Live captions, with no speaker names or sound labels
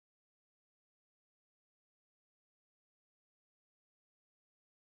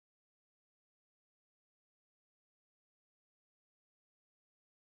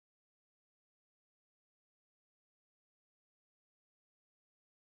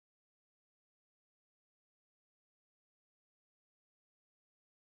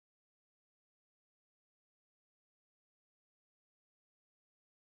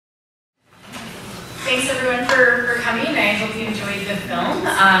thanks everyone for coming. I hope you enjoyed the film.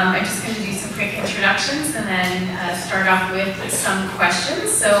 I'm just going to do some quick introductions and then start off with some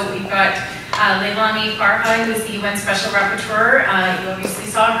questions. So we've got Leilani Farha, who is the UN Special Rapporteur. You obviously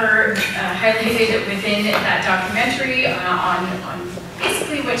saw her highlighted within that documentary on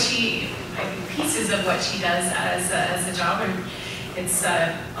basically what she, pieces of what she does as a job, and it's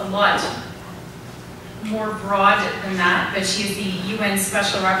a lot more broad than that, but she is the UN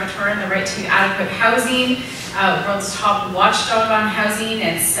Special Rapporteur on the right to adequate housing, world's top watchdog on housing,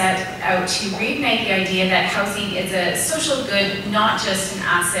 and set out to reignite the idea that housing is a social good, not just an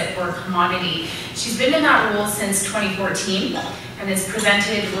asset or commodity. She's been in that role since 2014 and has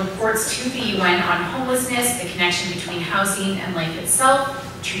presented reports to the UN on homelessness, the connection between housing and life itself,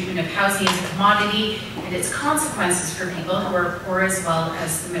 treatment of housing as a commodity, and its consequences for people who are poor as well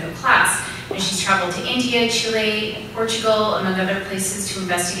as the middle class. And she's traveled to India, Chile, Portugal, among other places to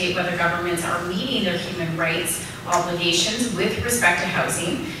investigate whether governments are meeting their human rights obligations with respect to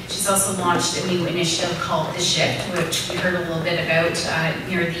housing. She's also launched a new initiative called The Shift, which we heard a little bit about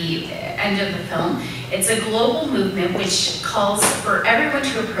near the end of the film. It's a global movement which calls for everyone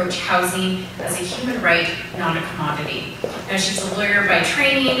to approach housing as a human right, not a commodity. Now, she's a lawyer by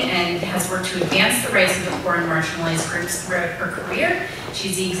training and has worked to advance the rights of the poor and marginalized groups throughout her career.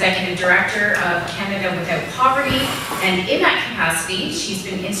 She's the executive director of Canada Without Poverty, and in that capacity, she's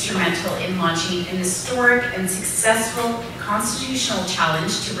been instrumental in launching an historic and successful constitutional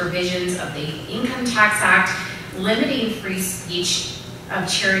challenge to provisions of the Income Tax Act, limiting free speech of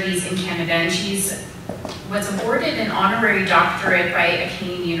charities in Canada. And she's was awarded an honorary doctorate by a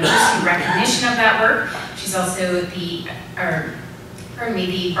Canadian university in recognition of that work. She's also the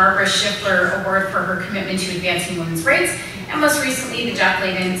Barbara Schiffler Award for her commitment to advancing women's rights, and most recently the Jack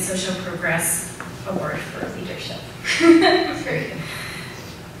Layton Social Progress Award for leadership. Very good.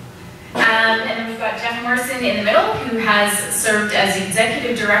 And then we've got Jeff Morrison in the middle, who has served as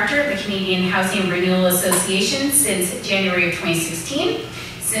Executive Director of the Canadian Housing and Renewal Association since January of 2016.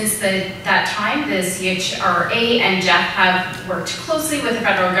 Since that time, the CHRA and Jeff have worked closely with the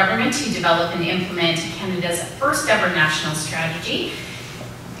federal government to develop and implement Canada's first ever national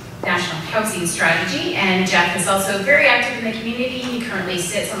housing strategy. And Jeff is also very active in the community. He currently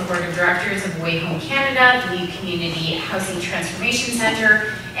sits on the board of directors of Way Home Canada, the new Community Housing Transformation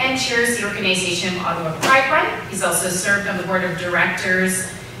Centre, and chairs the organization Ottawa Pride Run. He's also served on the board of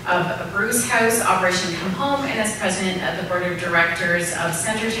directors of Bruce House, Operation Come Home, and as president of the board of directors of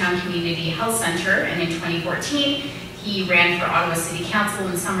Centretown Community Health Centre. And in 2014, he ran for Ottawa City Council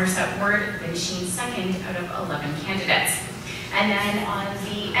in Somerset Ward, finishing second out of 11 candidates. And then on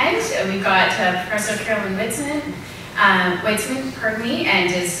the end, we've got Professor Carolyn Whitzman,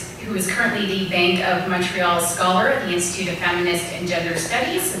 who is currently the Bank of Montreal Scholar at the Institute of Feminist and Gender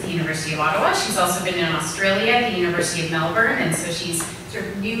Studies at the University of Ottawa. She's also been in Australia at the University of Melbourne, and so she's sort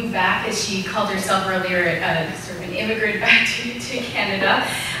of new back, as she called herself earlier, sort of an immigrant back to Canada.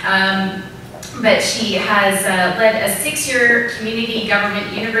 But she has led a 6-year community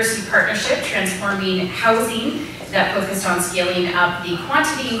government university partnership transforming housing that focused on scaling up the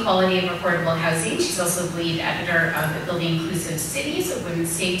quantity and quality of affordable housing. She's also the lead editor of Building Inclusive Cities, of Women's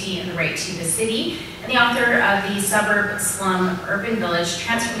Safety and the Right to the City, and the author of the Suburb Slum Urban Village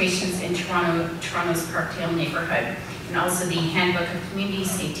Transformations in Toronto's Parkdale neighborhood, and also the Handbook of Community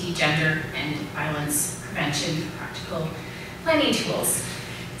Safety, Gender, and Violence Prevention Practical Planning Tools.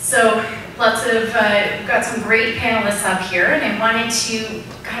 So lots of, we've got some great panelists up here, and I wanted to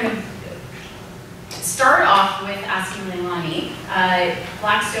kind of start off with asking Leilani.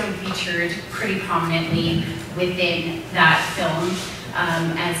 Blackstone featured pretty prominently within that film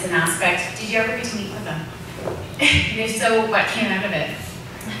as an aspect. Did you ever get to meet with them? And if so, what came out of it?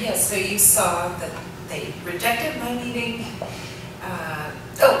 Yeah, so you saw that they rejected my meeting.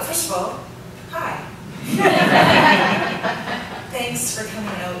 First of all, hi. Thanks for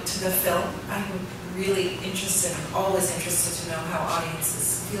coming out to the film. I'm really interested, always interested to know how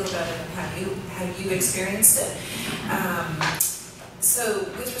audiences feel about it and how you experienced it. So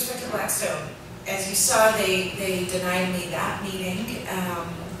with respect to Blackstone, as you saw, they denied me that meeting.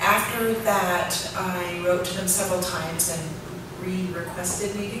 After that, I wrote to them several times and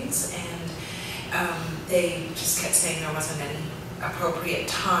re-requested meetings, and they just kept saying there wasn't any appropriate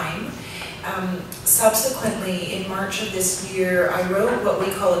time. Subsequently, in March of this year, I wrote what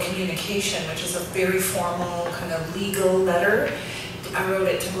we call a communication, which is a very formal kind of legal letter. I wrote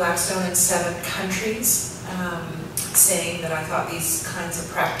it to Blackstone in 7 countries, saying that I thought these kinds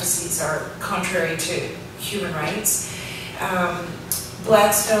of practices are contrary to human rights.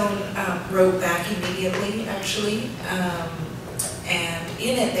 Blackstone wrote back immediately, actually, and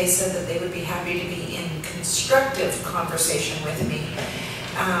in it they said that they would be happy to be in constructive conversation with me.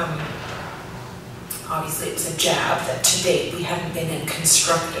 Obviously it was a jab that to date we hadn't been in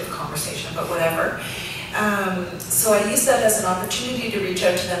constructive conversation, but whatever. So I used that as an opportunity to reach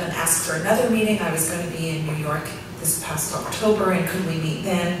out to them and ask for another meeting. I was going to be in New York this past October, and could we meet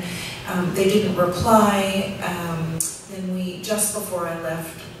then? They didn't reply. Then just before I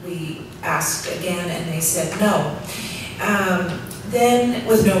left, we asked again and they said no. Then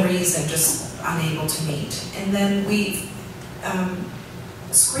with no reason, just unable to meet. And then we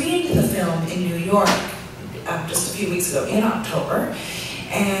screened the film in New York just a few weeks ago in October.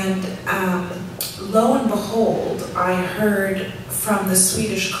 And lo and behold, I heard from the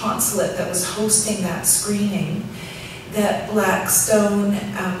Swedish consulate that was hosting that screening that Blackstone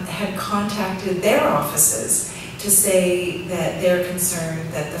had contacted their offices to say that they're concerned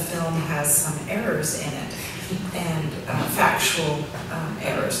that the film has some errors in it, and factual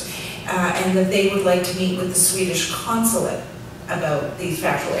errors, and that they would like to meet with the Swedish consulate about these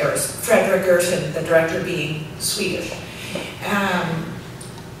factual errors. Fredrik Gerten, the director, being Swedish.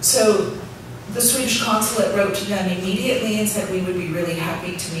 So the Swedish consulate wrote to them immediately and said we would be really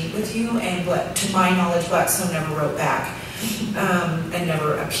happy to meet with you, and to my knowledge Blackstone never wrote back and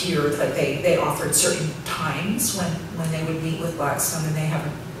never appeared. Like they offered certain times when they would meet with Blackstone, and they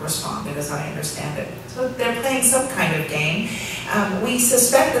haven't responded as I understand it. So they're playing some kind of game. We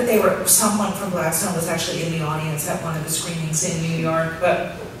suspect that someone from Blackstone was actually in the audience at one of the screenings in New York,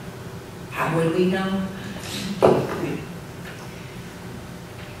 but how would we know?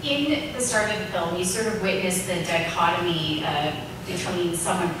 In the start of the film, you sort of witnessed the dichotomy between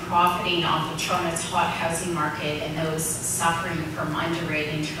someone profiting off of Toronto's hot housing market and those suffering from under it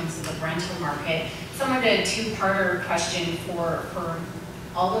in terms of the rental market. Somewhat a two-parter question for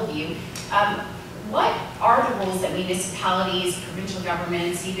all of you. What are the roles that municipalities, provincial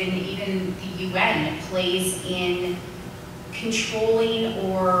governments, even the UN plays in controlling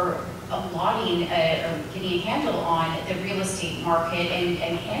or allotting or getting a handle on the real estate market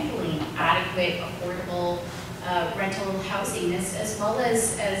and handling adequate, affordable rental housing as well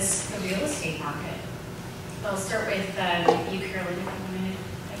as the real estate market? I'll start with you, Carolyn, if you want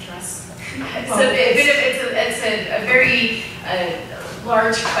to address. It's a very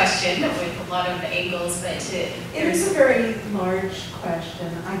large question with a lot of angles, but it is a very large question.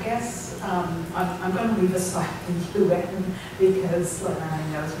 I guess I'm going to leave aside the UN because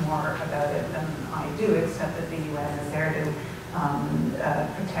Leilani knows more about it than I do, except that the UN is there to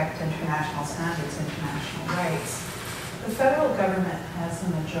protect international standards, international rights. The federal government has a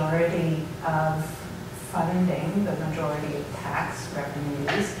majority of funding, the majority of tax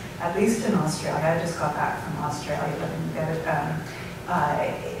revenues, at least in Australia. I just got back from Australia, but I didn't get it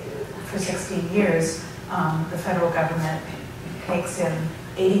for 16 years. The federal government takes in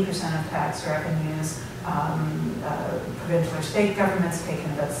 80% of tax revenues. Provincial or state governments take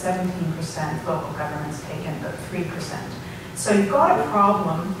in about 17%, local governments take in about 3%. So you've got a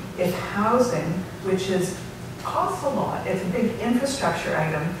problem if housing, which costs a lot, it's a big infrastructure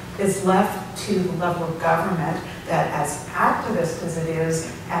item, is left to the level of government that, as activist as it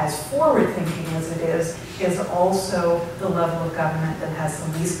is, as forward-thinking as it is also the level of government that has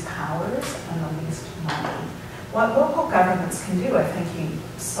the least powers and the least money. What local governments can do, I think you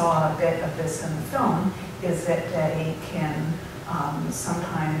saw a bit of this in the film, is that they can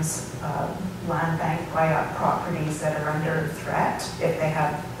sometimes land bank, buy up properties that are under threat if they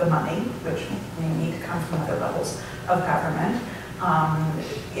have the money, which may need to come from other levels of government.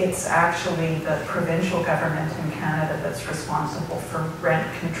 It's actually the provincial government in Canada that's responsible for rent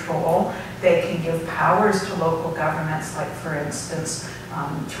control. They can give powers to local governments, like for instance,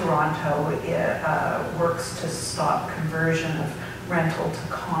 Toronto works to stop conversion of rental to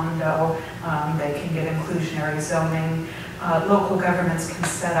condo. They can get inclusionary zoning. Local governments can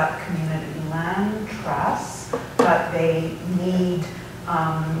set up community land trusts, but they need,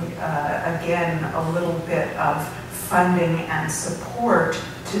 again, a little bit of funding and support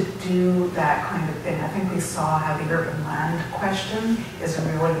to do that kind of thing. I think we saw how the urban land question is a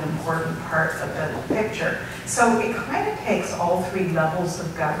really important part of the picture. So it kind of takes all three levels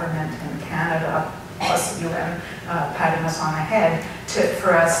of government in Canada, plus the UN patting us on the head,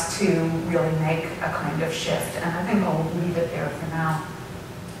 for us to really make a kind of shift. And I think I'll leave it there for now.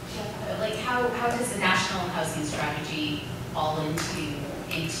 Like how does the national housing strategy fall into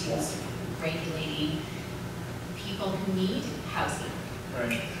regulating people who need housing?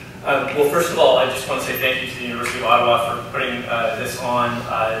 Right. Well, first of all, I just want to say thank you to the University of Ottawa for putting this on.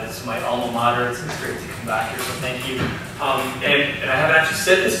 It's my alma mater. It's great to come back here, so thank you. And I haven't actually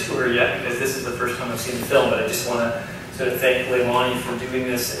said this to her yet because this is the first time I've seen the film, but I just want to to thank Leilani for doing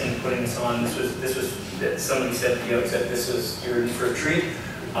this and putting this on. This was somebody said at the outset, this was, you're in for a treat,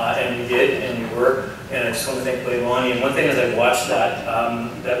 and we did, and we were. And I just want to thank Leilani. And one thing as I watched that,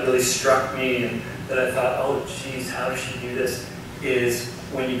 that really struck me, and that I thought, oh geez, how does she do this? Is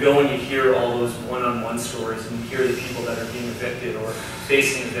when you go and you hear all those one-on-one stories, and you hear the people that are being evicted or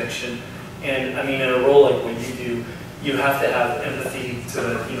facing eviction. And I mean, in a role like what you do, you have to have empathy to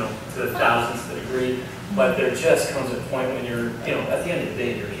the, to the thousandth degree. But there just comes a point when you're, at the end of the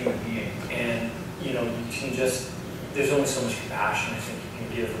day, you're a human being, and you can just, there's only so much compassion I think you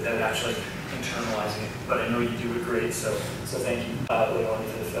can give without actually internalizing it. But I know you do it great, so thank you, Leilani,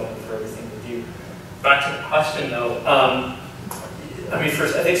 for the film and for everything you do. Back to the question though, I mean, for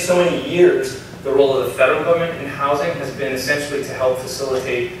I think so many years, the role of the federal government in housing has been essentially to help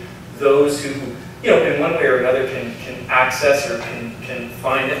facilitate those who, in one way or another can access or can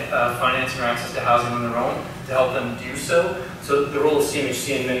find financing or access to housing on their own, to help them do so. So the role of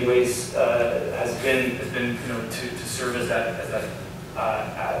CMHC in many ways has been to serve as that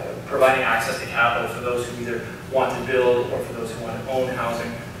providing access to capital for those who either want to build or for those who want to own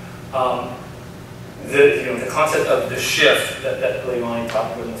housing. The concept of the shift that Leilani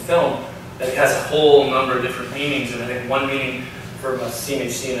talked about in the film, that has a whole number of different meanings, and I think one meaning from a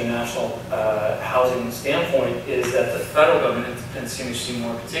CMHC and a national housing standpoint is that the federal government, and CMHC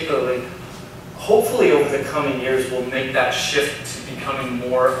more particularly, hopefully over the coming years will make that shift to becoming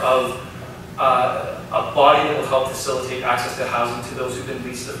more of a body that will help facilitate access to housing to those who've been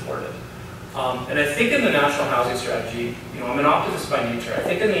least afforded. And I think in the National Housing Strategy, I'm an optimist by nature. I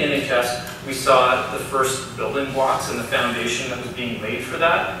think in the NHS we saw the first building blocks and the foundation that was being laid for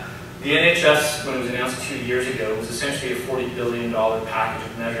that. The NHS, when it was announced 2 years ago, was essentially a $40 billion package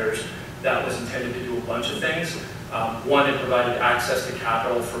of measures that was intended to do a bunch of things. One, it provided access to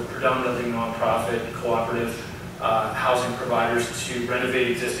capital for predominantly nonprofit, cooperative housing providers to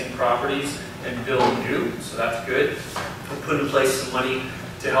renovate existing properties and build new, so that's good. We put in place some money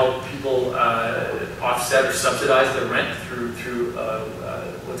to help people offset or subsidize their rent through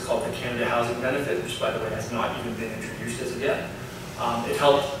what's called the Canada Housing Benefit, which by the way has not even been introduced as of yet. It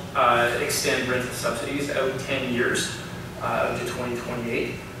helped extend rental subsidies out 10 years to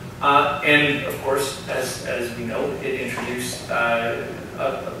 2028. And of course, as we know, it introduced a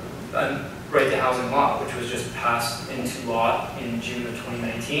right to housing law, which was just passed into law in June of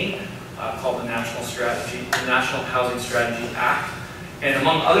 2019, called the National Housing Strategy Act. And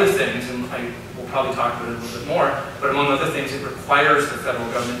among other things, and we'll probably talk about it a little bit more, but among other things, it requires the federal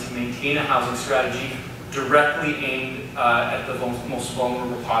government to maintain a housing strategy directly aimed at the most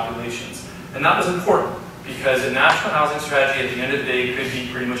vulnerable populations. And that was important because a national housing strategy at the end of the day could be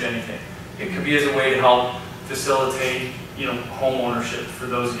pretty much anything. It could be as a way to help facilitate home ownership for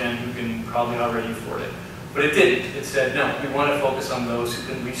those, again, who can probably already afford it. But it didn't. It said, no, we want to focus on those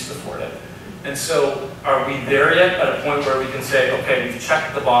who can least afford it. And so are we there yet at a point where we can say, okay, we've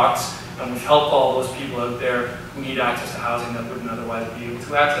checked the box and we've helped all those people out there who need access to housing that wouldn't otherwise be able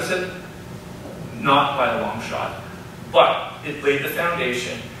to access it? Not by a long shot. But it laid the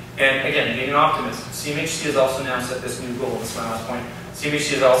foundation. And again, being an optimist, CMHC has also now set this new goal. This is my last point.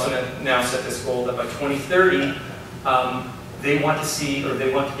 CMHC has also now set this goal that by 2030, they want to see, or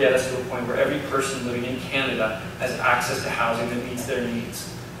they want to get us to a point where every person living in Canada has access to housing that meets their needs.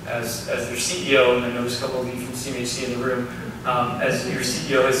 As their CEO, and I know there's a couple of you from CMHC in the room, as your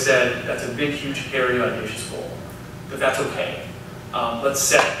CEO has said, that's a big, huge, hairy, audacious goal. But that's okay. Let's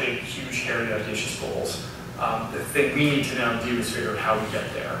set big, huge, hairy, audacious goals. The thing we need to now do is figure out how we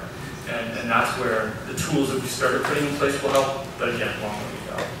get there. And that's where the tools that we started putting in place will help, but again, long way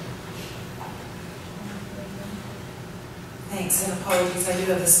to go. Thanks, and apologies, I do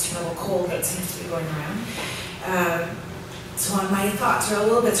have this terrible cold that seems to be going around. So my thoughts are a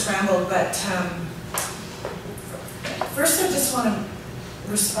little bit scrambled, but first I just want to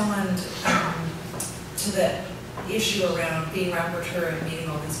respond to the issue around being rapporteur and meeting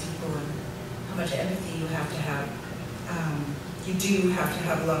all these people and how much empathy you have to have. You do have to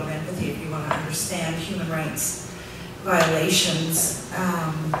have a lot of empathy if you want to understand human rights violations.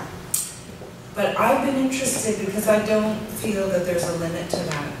 But I've been interested because I don't feel that there's a limit to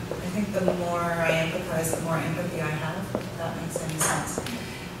that. I think the more I empathize, the more empathy I have, if that makes any sense.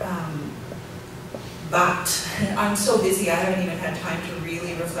 But I'm so busy, I haven't even had time to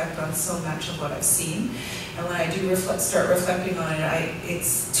really reflect on so much of what I've seen. And when I do start reflecting on it,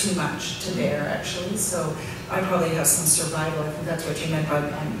 it's too much to bear, actually. So I probably have some survival. I think that's what you meant by,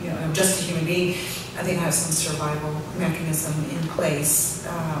 I'm just a human being. I think I have some survival mechanism in place.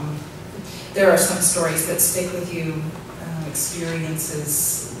 There are some stories that stick with you,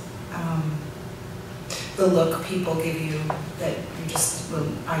 experiences. the look people give you that you just will,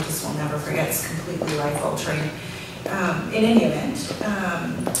 I just will never forget. It's completely life-altering. In any event,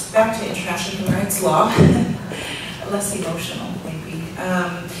 back to international human rights law, less emotional maybe.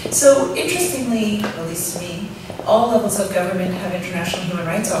 So interestingly, at least to me, all levels of government have international human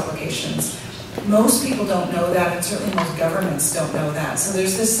rights obligations. Most people don't know that, and certainly most governments don't know that. So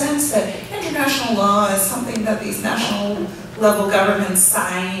there's this sense that international law is something that these national level governments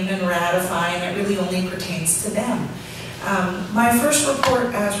sign and ratify, and it really only pertains to them. My first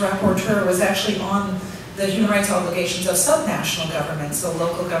report as rapporteur was actually on the human rights obligations of subnational governments, so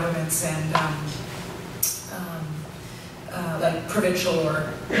local governments and like provincial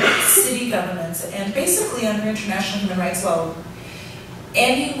or city governments. And basically under international human rights law,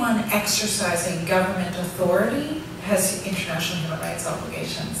 anyone exercising government authority has international human rights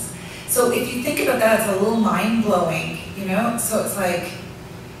obligations. So if you think about that, it's a little mind-blowing, you know? So it's like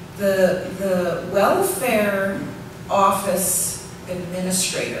the welfare office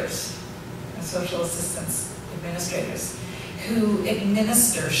administrators, social assistance administrators, who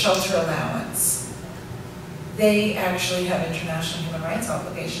administer shelter allowance, they actually have international human rights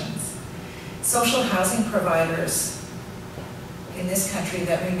obligations. Social housing providers in this country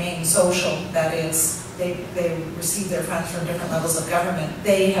that remain social, that is, they receive their funds from different levels of government,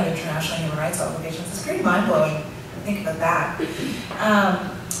 they have international human rights obligations. It's pretty mind-blowing to think about that.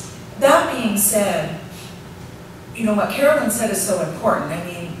 That being said, you know, what Carolyn said is so important. I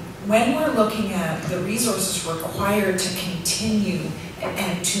mean, when we're looking at the resources required to continue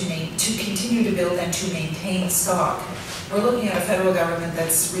and to continue to build and to maintain stock, we're looking at a federal government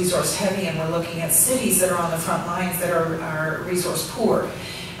that's resource heavy, and we're looking at cities that are on the front lines that are resource poor.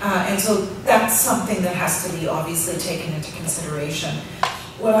 And so that's something that has to be obviously taken into consideration.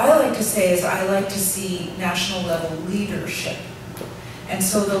 What I like to say is I like to see national level leadership. And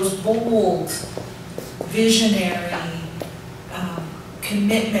so those bold, visionary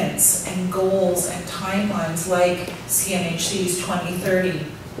commitments and goals and timelines like CNHC's 2030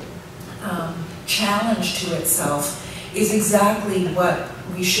 challenge to itself is exactly what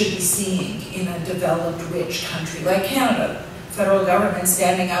we should be seeing in a developed, rich country like Canada. Federal government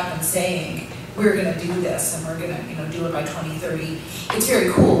standing up and saying, we're going to do this and we're going to do it by 2030. It's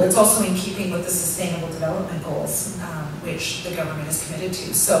very cool. It's also in keeping with the Sustainable Development Goals, which the government is committed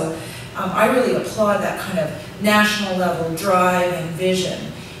to. So I really applaud that kind of national level drive and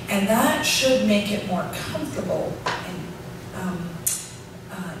vision. And that should make it more comfortable and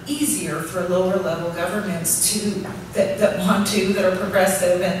easier for lower level governments that are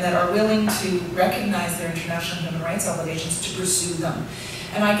progressive and that are willing to recognize their international human rights obligations to pursue them.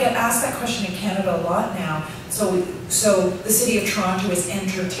 And I get asked that question in Canada a lot now. So the City of Toronto is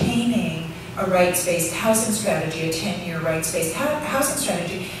entertaining a rights-based housing strategy, a 10-year rights-based housing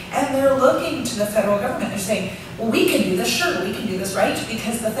strategy, and they're looking to the federal government. They're saying, well, we can do this, sure, we can do this right,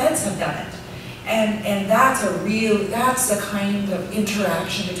 because the feds have done it. And that's the kind of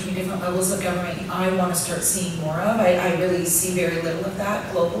interaction between different levels of government I want to start seeing more of. I really see very little of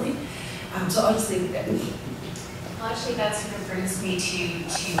that globally. So I'll just leave it there. Well, actually, that sort of brings me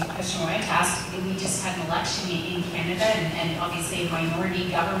to a question I wanted to ask. We just had an election in Canada, and obviously a minority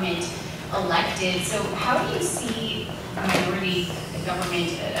government elected. So how do you see minority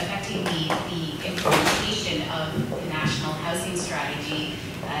government affecting the implementation of the national housing strategy?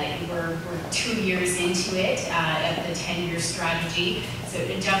 We're 2 years into it, of the 10-year strategy. So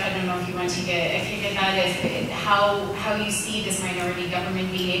Jeff, I don't know if you want to take a kick at that, as how you see this minority government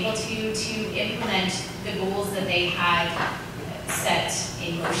being able to implement the goals that they had set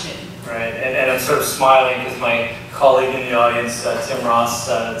in motion. Right, and I'm sort of smiling because my colleague in the audience, Tim Ross,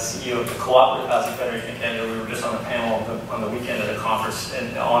 the CEO of the Cooperative Housing Federation of Canada, we were just on a panel on the weekend at a conference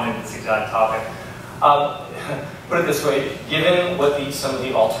on this exact topic. Put it this way, given what some of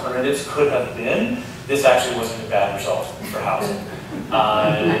the alternatives could have been, this actually wasn't a bad result for housing.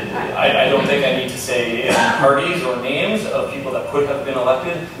 I don't think I need to say parties or names of people that could have been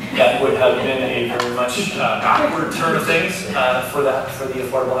elected. That would have been a very much backward turn of things for the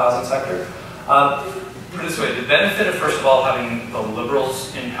affordable housing sector. Put it this way, the benefit of, first of all, having the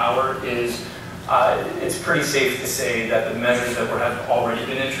Liberals in power is it's pretty safe to say that the measures that have already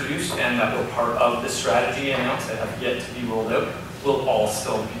been introduced and that were part of the strategy announced that have yet to be rolled out will all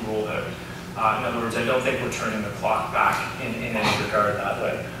still be rolled out. In other words, I don't think we're turning the clock back in any regard that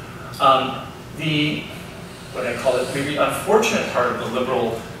way. What I call it, maybe unfortunate part of the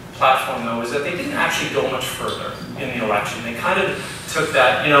Liberal platform, though, is that they didn't actually go much further in the election. They kind of took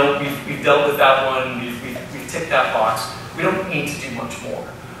that, we've dealt with that one, we've ticked that box, we don't need to do much more.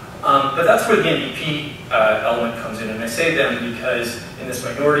 But that's where the NDP element comes in, and I say them because in this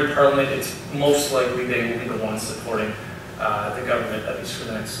minority parliament, it's most likely they will be the ones supporting the government, at least for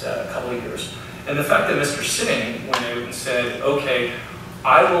the next couple of years. And the fact that Mr. Sitting went out and said, okay,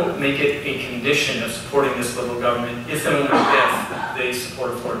 I will make it a condition of supporting this Liberal government if and only if they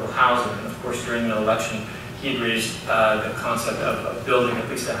support affordable housing. And of course, during the election, he had raised the concept of building at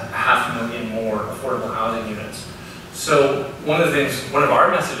least 500,000 more affordable housing units. So one of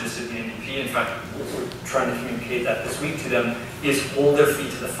our messages to the NDP, in fact, we're trying to communicate that this week to them, is hold their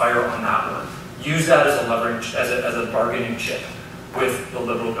feet to the fire on that one. Use that as a leverage, as a bargaining chip with the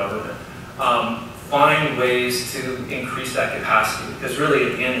Liberal government. Find ways to increase that capacity, because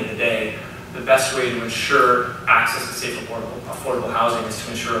really at the end of the day, the best way to ensure access to safe, affordable housing is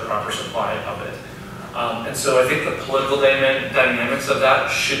to ensure a proper supply of it. And so I think the political dynamics of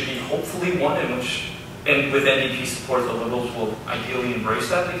that should be hopefully one in which, and with NDP support, the Liberals will ideally embrace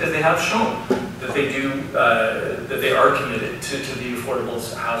that, because they have shown that they do, that they are committed to the affordable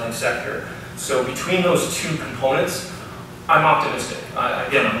housing sector. So between those two components, I'm optimistic.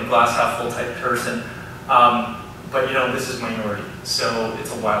 Again, I'm a glass half full type person, but you know, this is minority, so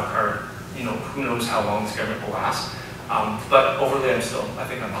it's a wild card. You know, who knows how long this government will last. But overly, I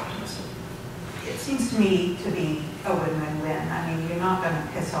think I'm optimistic. It seems to me to be a win-win-win. I mean, you're not going to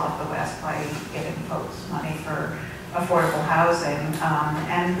piss off the West by giving folks money for affordable housing.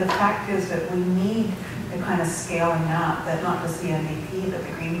 And the fact is that we need the kind of scaling up that not just the NDP, but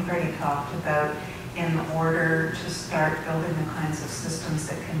the Green Party talked about in order to start building the kinds of systems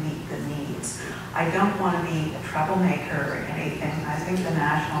that can meet the needs. I don't want to be a troublemaker or anything. I think the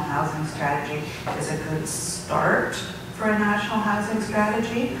National Housing Strategy is a good start for a national housing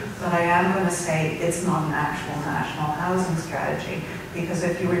strategy, but I am going to say it's not an actual national housing strategy, because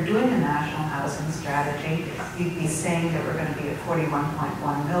if you were doing a national housing strategy, you'd be saying that we're going to be at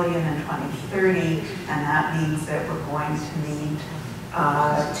 41.1 million in 2030, and that means that we're going to need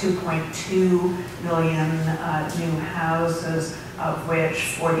 2.2 million new houses, of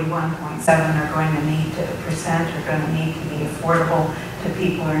which 41.7% are going to need to be affordable to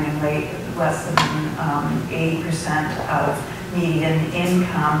people earning less than 80% of median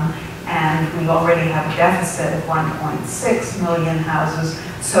income, and we already have a deficit of 1.6 million houses.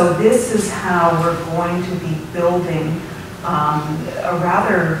 So this is how we're going to be building a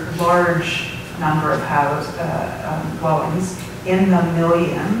rather large number of dwellings in the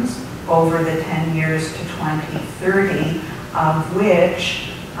millions over the 10 years to 2030, of which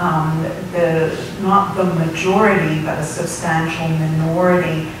not the majority, but a substantial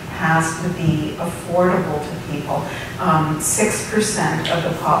minority has to be affordable to people. 6% of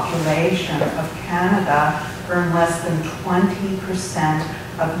the population of Canada earn less than 20%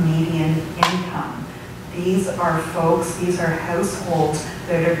 of median income. These are folks, these are households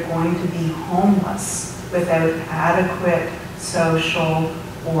that are going to be homeless without adequate social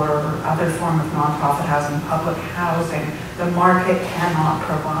or other form of nonprofit housing, public housing. The market cannot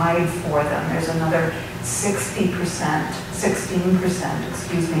provide for them. There's another 16%,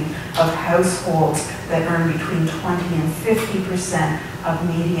 of households that earn between 20 and 50% of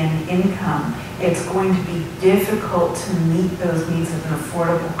median income. It's going to be difficult to meet those needs at an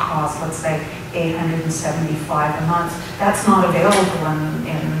affordable cost, let's say $875 a month. That's not available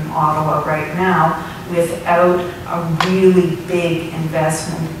in Ottawa right now without a really big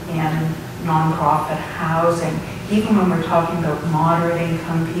investment in nonprofit housing. Even when we're talking about moderate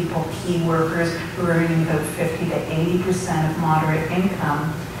income people, key workers who are earning about 50 to 80% of moderate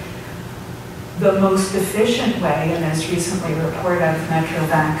income, the most efficient way, and as recently reported out of Metro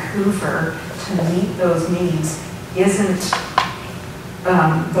Vancouver, to meet those needs isn't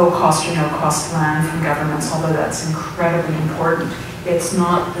low cost or no cost land from governments, although that's incredibly important. It's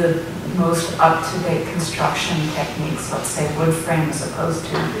not the most up-to-date construction techniques, let's say wood frame as opposed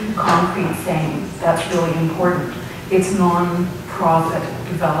to concrete frame. That's really important. It's non-profit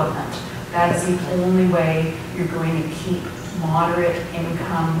development. That is the only way you're going to keep moderate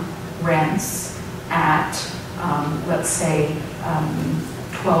income rents at, let's say,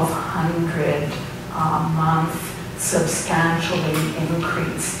 $1,200 a month, substantially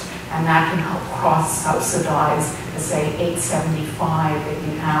increased. And that can help cross-subsidize to say $875 if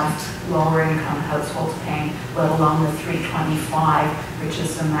you have lower income households paying, let alone the $325, which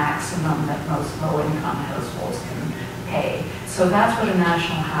is the maximum that most low-income households can pay. So that's what a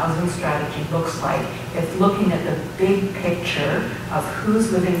national housing strategy looks like. It's looking at the big picture of who's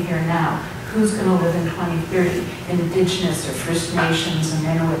living here now, who's going to live in 2030. Indigenous or First Nations and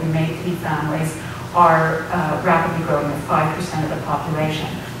Inuit and Métis families are rapidly growing at 5% of the population.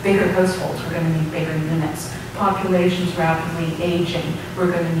 Bigger households, we're going to need bigger units. population's rapidly aging,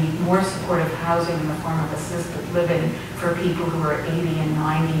 we're going to need more supportive housing in the form of assisted living for people who are 80 and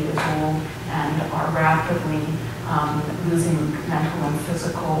 90 years old and are rapidly losing mental and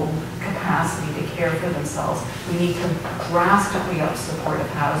physical capacity to care for themselves. We need to drastically up supportive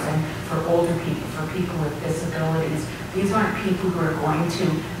housing for older people, for people with disabilities. These aren't people who are going to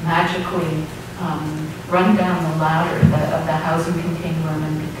magically run down the ladder of the housing continuum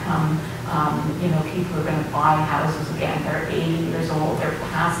and become, you know, people who are going to buy houses again. They're 80 years old. They're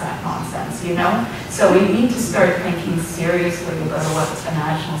past that nonsense, you know? So we need to start thinking seriously about what a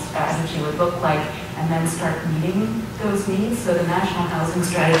national strategy would look like and then start meeting those needs. So the National Housing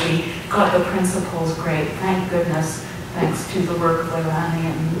Strategy got the principles great. Thank goodness, thanks to the work of Leilani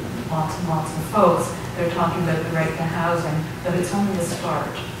and lots of folks. They're talking about the right to housing, but it's only the start.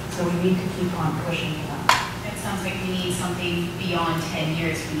 So we need to keep on pushing for that. It sounds like we need something beyond 10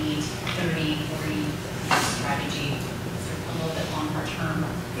 years. We need 30, 40 strategy, sort of a little bit longer term.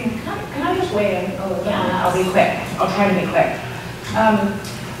 Can I just weigh in a little bit? I'll be quick. I'll try to be quick.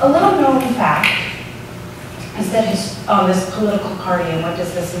 A little known fact is that on this political party, and what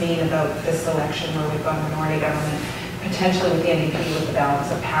does this mean about this election where we've got a minority government, potentially with the NDP with the balance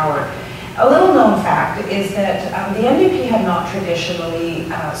of power. A little known fact is that the NDP had not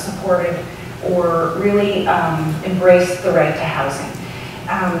traditionally supported or really embraced the right to housing.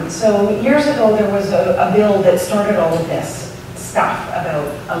 So years ago there was a bill that started all of this stuff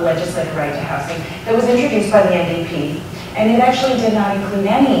about a legislative right to housing that was introduced by the NDP, and it actually did not include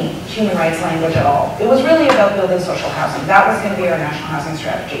any human rights language at all. It was really about building social housing. That was going to be our national housing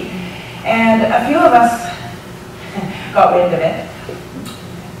strategy. And a few of us got wind of it,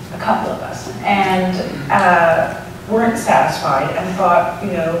 a couple of us, and weren't satisfied and thought,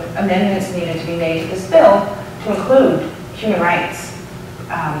 you know, amendments needed to be made to this bill to include human rights,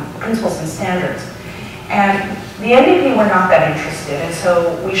 principles and standards. And the NDP were not that interested, and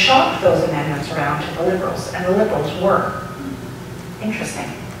so we shopped those amendments around to the Liberals, and the Liberals were. Interesting.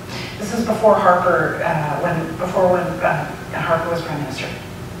 This is before Harper, when Harper was Prime Minister.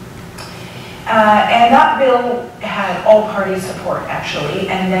 And that bill had all party support, actually,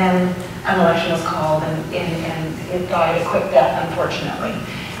 and then an election was called, and it died a quick death, unfortunately.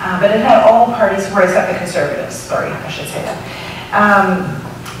 But it had all party support except the Conservatives. Sorry, I should say that.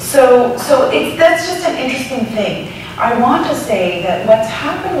 So that's just an interesting thing. I want to say that what's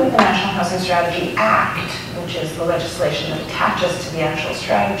happened with the National Housing Strategy Act, which is the legislation that attaches to the actual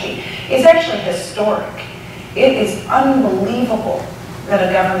strategy, is actually historic. It is unbelievable that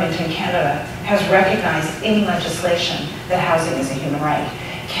a government in Canada has recognized in legislation that housing is a human right.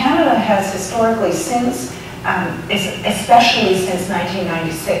 Canada has historically since, especially since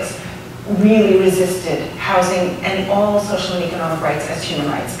 1996, really resisted housing and all social and economic rights as human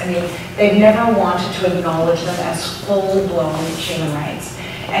rights. I mean, they've never wanted to acknowledge them as full-blown human rights.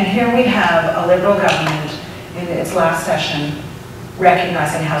 And here we have a Liberal government in its last session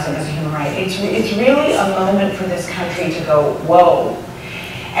recognizing housing as a human right. It's really a moment for this country to go, whoa.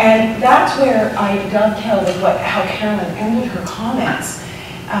 And that's where I dovetail with how Carolyn ended her comments,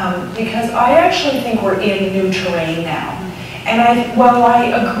 because I actually think we're in new terrain now. And while I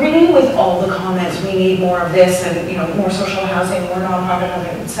agree with all the comments, we need more of this and, you know, more social housing, more nonprofit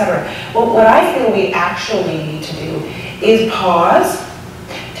housing, etc. But what I feel we actually need to do is pause,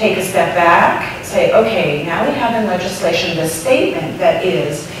 take a step back, say, okay, now we have in legislation this statement that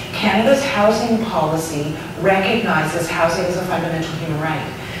is Canada's housing policy recognizes housing as a fundamental human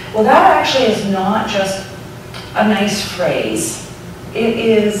right. Well, that actually is not just a nice phrase.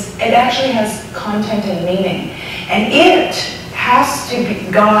 It actually has content and meaning. And it has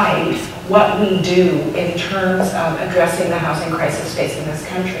to guide what we do in terms of addressing the housing crisis facing this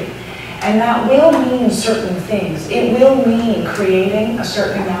country. And that will mean certain things. It will mean creating a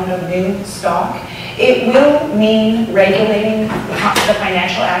certain amount of new stock. It will mean regulating the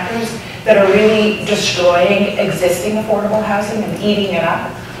financial actors that are really destroying existing affordable housing and eating it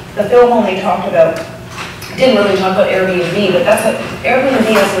up. The film only didn't really talk about Airbnb, but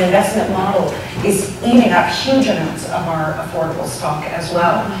Airbnb as an investment model is eating up huge amounts of our affordable stock as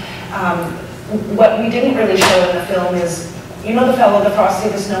well. What we didn't really show in the film is, you know the fellow, the Frosty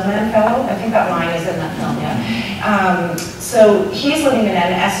the Snowman fellow? I think that line is in that film, yeah. So he's living in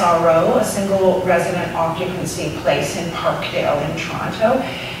an SRO, a single resident occupancy place in Parkdale in Toronto.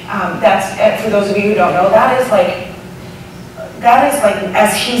 That's, for those of you who don't know, that is like,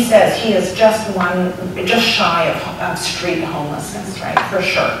 as he says, he is just shy of street homelessness, right, for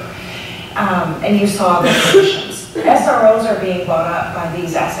sure. And you saw the conditions. SROs are being bought up by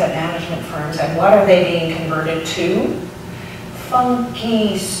these asset management firms, and what are they being converted to?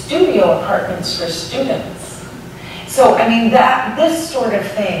 Funky studio apartments for students. So, I mean, this sort of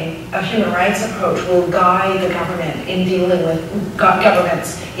thing, a human rights approach, will guide the government in dealing with,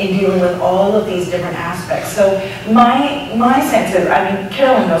 governments in dealing with all of these different aspects. So my sense is, I mean,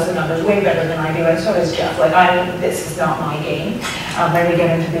 Carolyn knows the numbers way better than I do, and so does Jeff. Like, this is not my game. Then we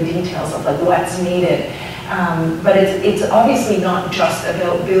get into the details of like what's needed. But it's obviously not just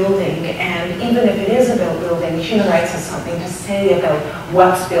about building, and even if it is about building, human rights has something to say about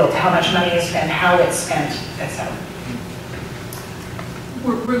what's built, how much money is spent, how it's spent, etc.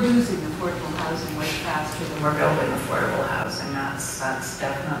 We're losing affordable housing way faster than we're building affordable housing. That's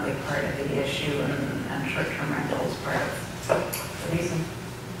definitely part of the issue, and short-term rental is part of the reason.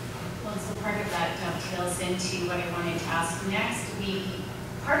 Well, so part of that dovetails into what I wanted to ask next.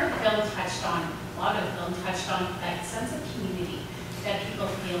 Part of the film touched on, a lot of the film touched on that sense of community that people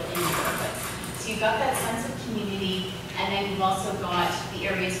feel in neighborhoods. So you've got that sense of community, and then you've also got the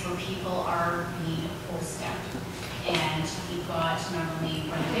areas where people are being forced out. And you've got not only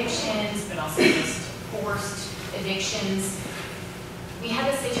evictions, but also just forced evictions. We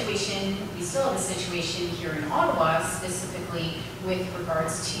had a situation, we still have a situation here in Ottawa, specifically with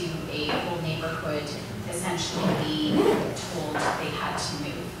regards to a whole neighborhood essentially being told they had to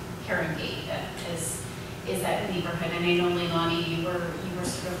move. Karen Gate is that neighborhood, and I know, Leilani, you were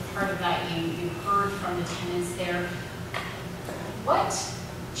sort of part of that. You heard from the tenants there. What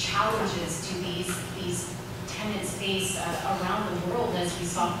challenges do these tenants face around the world, as we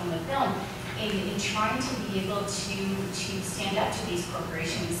saw from the film, in trying to be able to stand up to these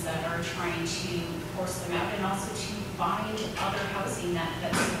corporations that are trying to force them out, and also to find other housing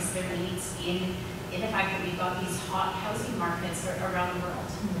that suits their needs in the fact that we've got these hot housing markets around the world?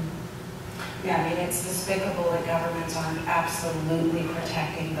 Yeah, I mean, it's despicable that governments aren't absolutely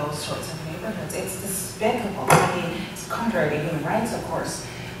protecting those sorts of neighborhoods. It's despicable. I mean, it's contrary to human rights, of course,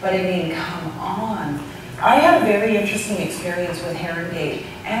 but I mean, come on. I had a very interesting experience with Herongate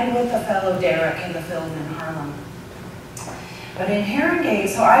and with the fellow Derek in the film in Harlem. But in Herongate,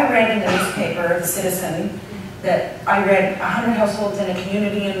 so I read in the newspaper, The Citizen, that I read 100 households in a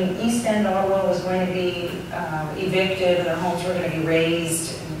community in East End, Ottawa was going to be evicted and their homes were going to be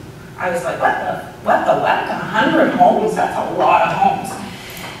razed. And I was like, what the 100 homes? That's a lot of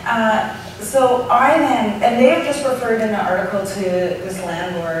homes. So I then, and they have just referred in the article to this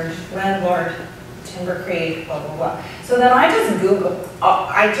landlord, Timber Creek, blah, blah, blah. So then I just Googled,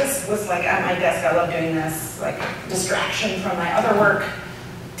 I just was like at my desk, I love doing this, like distraction from my other work,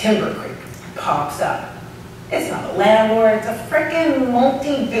 Timber Creek pops up. It's not a landlord, it's a frickin'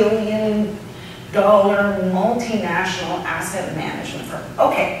 multi-billion dollar multinational asset management firm.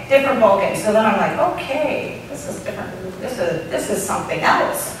 Okay, different ballgame. So then I'm like, okay, this is different. This is something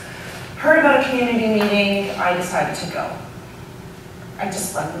else. Heard about a community meeting, I decided to go. I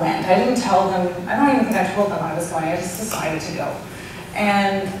just like went. I didn't tell them, I don't even think I told them I was going, I just decided to go.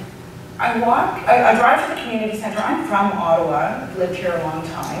 And I drive to the community center. I'm from Ottawa, I've lived here a long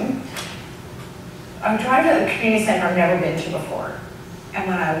time. I drive to the community center I've never been to before. And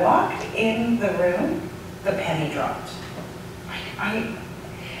when I walked in the room, the penny dropped. And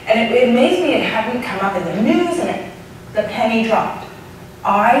it amazed me it hadn't come up in the news, and the penny dropped.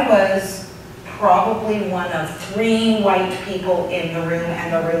 I was probably one of 3 white people in the room,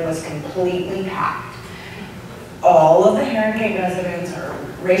 and the room was completely packed. All of the Herongate residents are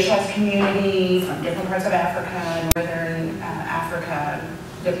racialized community from different parts of Africa, northern Africa,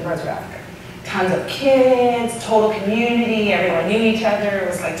 different parts of Africa. Tons of kids, total community, everyone knew each other, it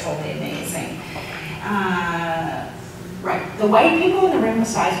was like totally amazing. Right, the white people in the room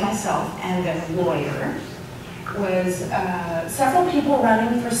besides myself and the lawyer was several people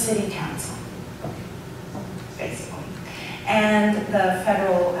running for city council, basically, and the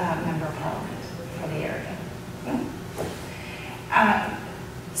federal member of parliament for the area. Yeah.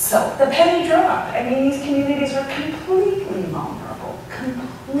 So the penny dropped. I mean, these communities are completely vulnerable,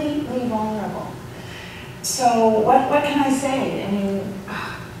 completely vulnerable. So what can I say? I mean,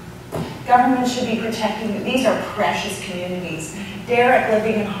 government should be protecting, these are precious communities. Derek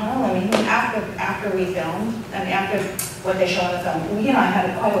living in Harlem, after we filmed, I mean, after what they show in the film, he and I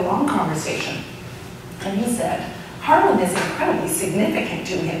had quite a long conversation. And he said, Harlem is incredibly significant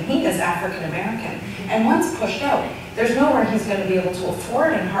to him. He is African American. And once pushed out, there's nowhere he's going to be able to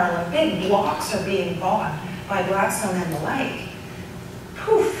afford in Harlem. Big blocks are being bought by Blackstone and the like.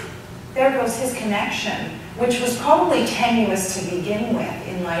 Poof, there goes his connection, which was probably tenuous to begin with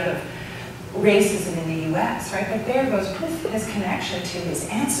in light of racism in the US, right? But there goes poof, his connection to his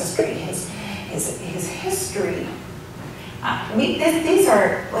ancestry, his history. These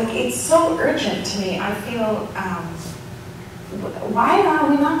are, like, it's so urgent to me. I feel, why are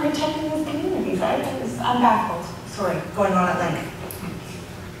we not protecting these communities? I'm baffled. sorry, going on at length.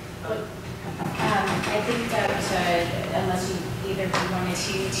 I think that unless you either wanted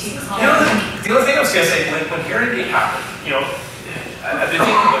to comment. The other thing I was going to say, when Heritage happened, I've been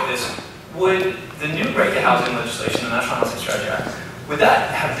thinking about this. Would the new right to housing legislation, the National Housing Strategy Act, would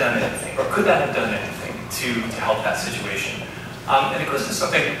that have done anything, or could that have done anything to help that situation? And it goes to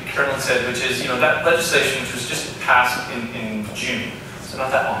something Carolyn said, which is, that legislation, which was just passed in June, so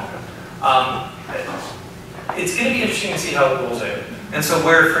not that long ago. It's going to be interesting to see how it rolls out. And so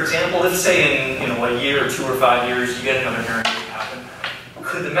where, for example, let's say in a year or 2 or 5 years, you get another hearing to happen,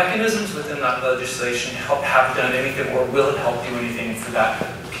 could the mechanisms within that legislation have done anything, or will it help do anything for that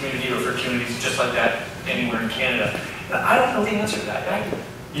community or for communities just like that anywhere in Canada? And I don't know the answer to that. Right?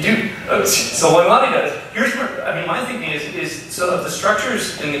 You do. So Leilani does. Here's where, my thinking is so of the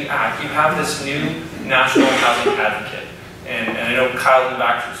structures in the Act, you have this new National Housing Advocate. And I know Kyle in the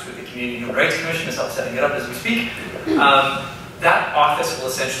back with the Canadian Human Rights Commission is helping setting it up as we speak. That office will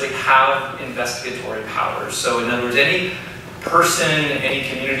essentially have investigatory powers. So in other words, any person, any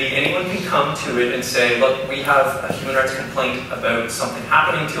community, anyone can come to it and say, look, we have a human rights complaint about something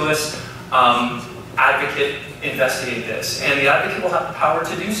happening to us. Advocate, investigate this. And the advocate will have the power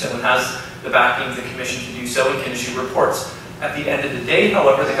to do so and has the backing of the commission to do so and can issue reports. At the end of the day,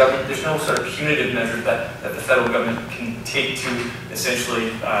 however, the government, there's no sort of punitive measure that the federal government can take to essentially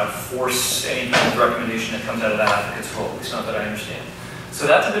force any kind of recommendation that comes out of that advocate's role. It's not that I understand. So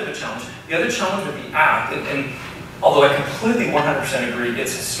that's a bit of a challenge. The other challenge with the Act, and although I completely 100% agree,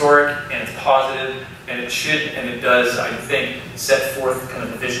 it's historic and it's positive, and it should and it does, I think, set forth kind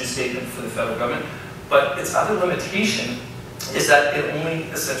of a vision statement for the federal government. But its other limitation is that it only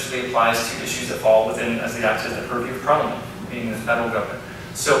essentially applies to issues that fall within, as the Act says, the purview of Parliament, being the federal government.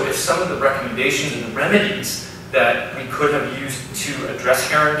 So if some of the recommendations and the remedies that we could have used to address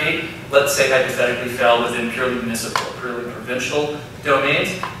Herongate, let's say hypothetically fell within purely municipal or purely provincial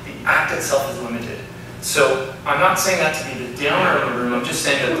domains, the Act itself is limited. So I'm not saying that to be the downer in the room, I'm just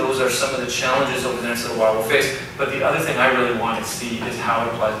saying that those are some of the challenges over the next little while we'll face. But the other thing I really want to see is how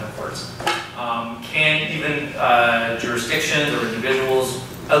it applies in the courts. Can even jurisdictions or individuals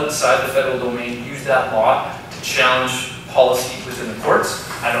outside the federal domain use that law to challenge policy within the courts?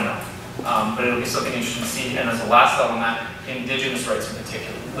 I don't know. But it'll be something interesting to see. And as a last thought on that, Indigenous rights in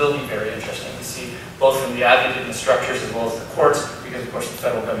particular will be very interesting to see, both from the advocate and the structures as well as the courts, because of course the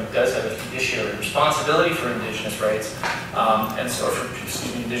federal government does have a fiduciary responsibility for Indigenous rights, and so for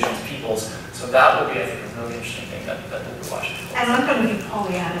Indigenous peoples. So that will be, I think, a really interesting thing that we'll be watching. And I'm going to be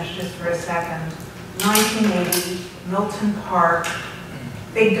Pollyannish just for a second. 1980, Milton Park,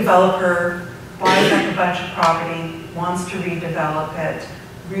 big developer, buys up a bunch of property, wants to redevelop it,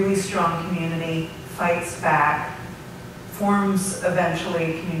 really strong community, fights back, forms eventually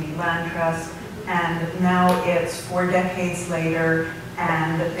a community land trust, and now it's 4 decades later,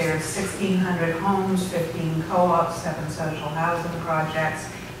 and there's 1,600 homes, 15 co-ops, 7 social housing projects.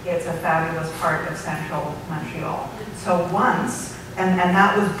 It's a fabulous part of central Montreal. So once, and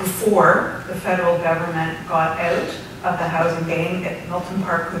that was before the federal government got out of the housing game. Milton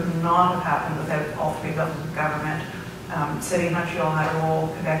Park could not have happened without all 3 levels of government. City of Montreal had a role,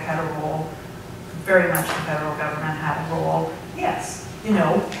 Quebec had a role, very much the federal government had a role. Yes,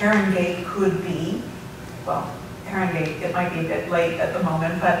 Herongate could be, well, Herongate, it might be a bit late at the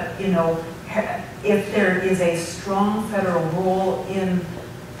moment, but if there is a strong federal role in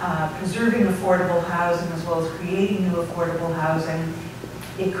preserving affordable housing as well as creating new affordable housing,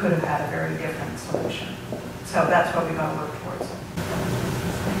 it could have had a very different solution. So that's what we got to work towards.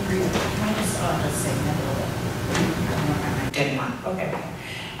 I agree. Can I just say didn't want. Okay.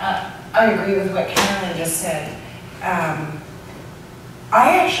 I agree with what Carolyn just said.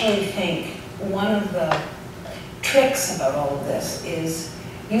 I actually think one of the tricks about all of this is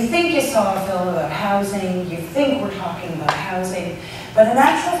you think you saw a film about housing, you think we're talking about housing, but in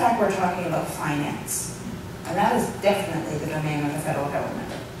actual fact we're talking about finance. And that is definitely the domain of the federal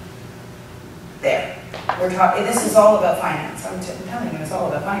government. There. This is all about finance. I'm telling you, it's all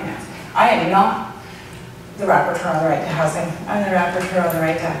about finance. I am not the rapporteur on the right to housing. I'm the rapporteur on the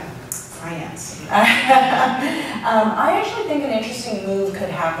right to finance. I actually think an interesting move could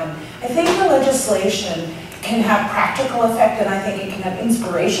happen. I think the legislation can have practical effect, and I think it can have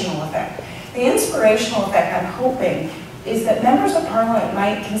inspirational effect. The inspirational effect, I'm hoping, is that members of Parliament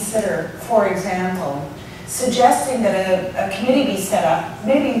might consider, for example, suggesting that a committee be set up,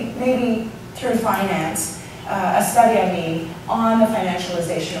 maybe through finance, a study, on the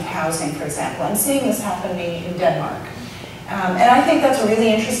financialization of housing, for example. I'm seeing this happening in Denmark. And I think that's a really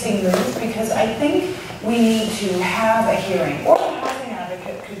interesting move because I think we need to have a hearing, or a housing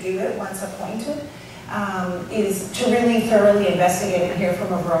advocate could do it once appointed, is to really thoroughly investigate and hear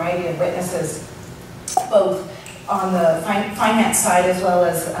from a variety of witnesses, both on the finance side as well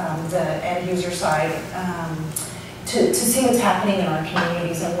as the end user side, to see what's happening in our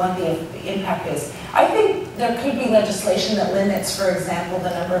communities and what the impact is. I think there could be legislation that limits, for example, the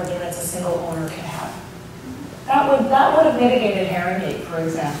number of units a single owner can have. That would have mitigated Herringate, for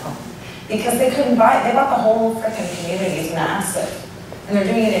example, because they couldn't buy, they bought the whole frickin' community, it's massive. And they're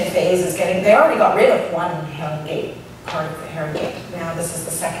doing it in phases, they already got rid of one Herringate, part of the Herringate. Now this is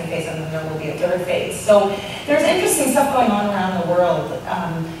the second phase, and then there will be a third phase. So there's interesting stuff going on around the world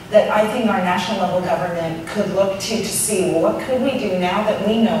that I think our national level government could look to see, well, what could we do now that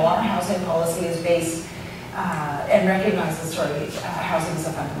we know our housing policy is based and recognizes housing as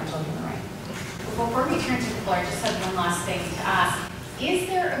a fundamental human right. Before we turn to the floor, I just have one last thing to ask. Is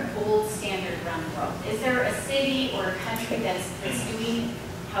there a gold standard around the world? Is there a city or a country that's doing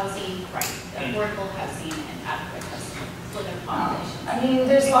housing right, affordable housing and adequate housing for their population? I mean,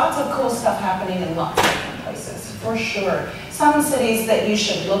 there's lots of cool stuff happening in lots of different places, for sure. Some cities that you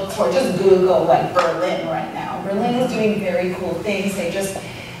should look for, just Google like Berlin right now. Berlin is doing very cool things. They just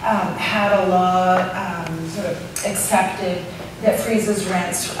had a law sort of accepted that freezes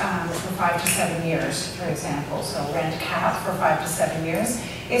rents for 5 to 7 years, for example. So rent cap for 5 to 7 years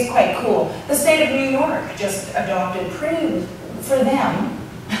is quite cool. The state of New York just adopted pretty, for them,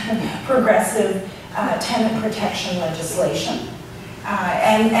 progressive tenant protection legislation.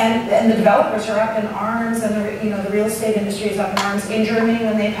 And the developers are up in arms, and the real estate industry is up in arms. In Germany,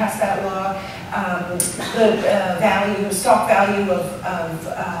 when they passed that law, the stock value of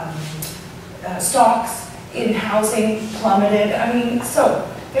stocks in housing plummeted. I mean, so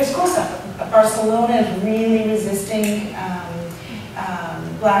there's cool stuff. Barcelona is really resisting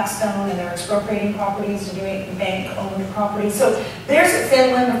Blackstone, and they're expropriating properties and doing bank-owned properties. So there's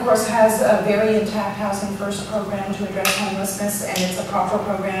Finland, of course, has a very intact Housing First program to address homelessness, and it's a proper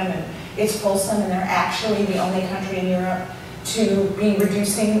program, and it's fulsome, and they're actually the only country in Europe to be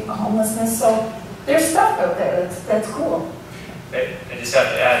reducing homelessness. So there's stuff out there that's cool. I just have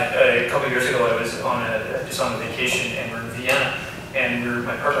to add, a couple of years ago I was just on a vacation, and we're in Vienna, and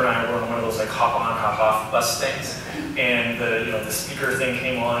my partner and I were on one of those like hop on, hop off bus things, and the speaker thing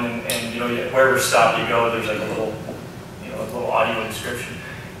came on, and wherever stop you go, there's like a little audio description,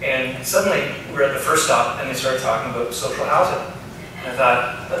 and suddenly we're at the first stop, and they started talking about social housing, and I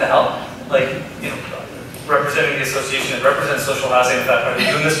thought, what the hell? Like, representing the association that represents social housing, I thought, are they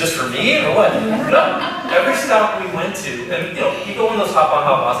doing this just for me or what? No. Every stop we went to, and you go on those hop on,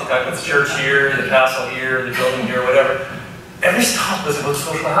 hop off, they talk about the church here, the castle here, the building here, whatever. Every stop was about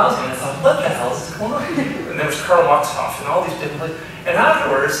social housing, and I thought, what the hell is going on? And there was Karl Marxhoff and all these different places. And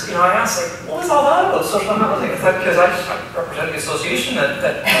afterwards, I asked, like, what was all that about social housing? I thought, because I represent the association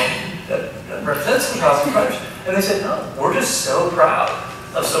that represents social housing providers. And they said, no, we're just so proud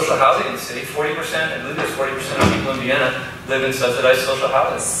of social housing in the city. 40%, I believe there's 40% of people in Vienna live in subsidized social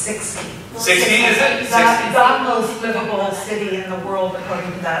housing. 60. 60, is it? 60. The most livable city in the world,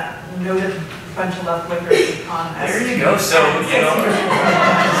 according to that noted bunch of left-wingers economists. There you go. So, so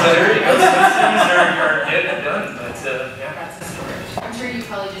there you go. Some cities are getting it done. But, yeah. That's the story. I'm sure you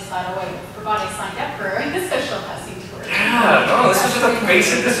probably just thought, oh, I forgot I signed up for a social housing tour. Yeah, no, this is just a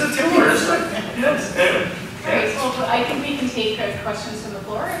basic, this is a tour. Yes. Anyway. Great. Well, I think we can take questions from the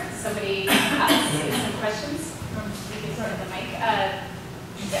floor. If somebody has some questions, we can start the mic.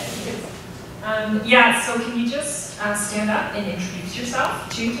 Yeah, so can you just stand up and introduce yourself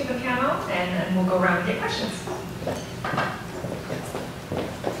to the panel, and then we'll go around and get questions.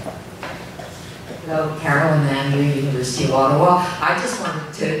 Hello, Carolyn Whitzman, University of Ottawa. I just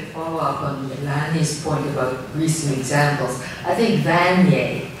wanted to follow up on Leilani's point about recent examples. I think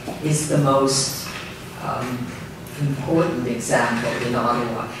Vanier is the most important example in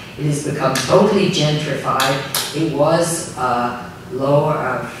Ottawa. It has become totally gentrified. It was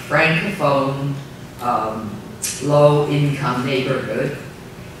lower, francophone, low-income neighborhood,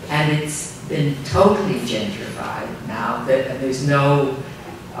 and it's been totally gentrified now. There's no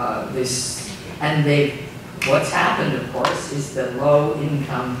what's happened, of course, is the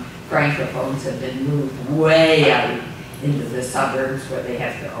low-income francophones have been moved way out into the suburbs where they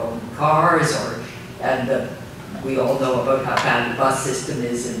have their own cars, we all know about how bad the bus system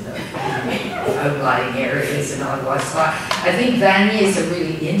is in the outlying areas in Ottawa. So I think Vanier is a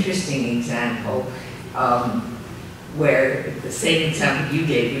really interesting example where the same example you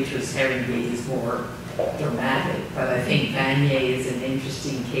gave, which was Herringate, is more dramatic. But I think Vanier is an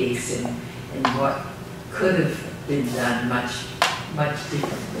interesting case in what could have been done much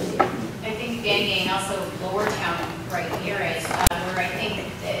differently. I think Bandy and also Lower Town right near it, where I think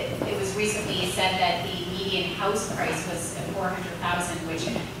that it was recently said that the median house price was $400,000, which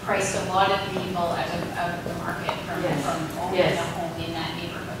priced a lot of people out of the market from owning a home in that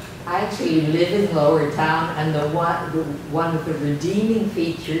neighborhood. I actually live in Lower Town, and one of the redeeming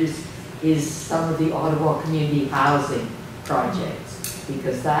features is some of the Ottawa community housing projects,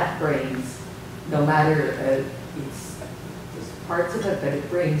 because that brings, no matter, there's parts of it, but it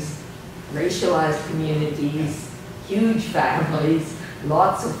brings racialized communities, huge families,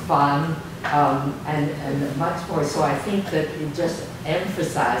 lots of fun, and much more. So I think that it just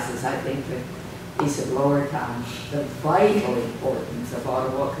emphasizes, I think, the piece of Lower Town, the vital importance of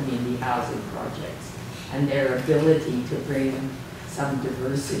Ottawa community housing projects and their ability to bring some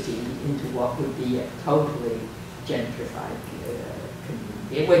diversity into what would be a totally gentrified community.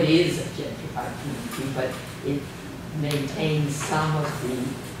 It is a gentrified community, but it maintains some of the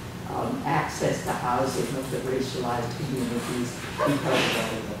access to housing of the racialized communities because of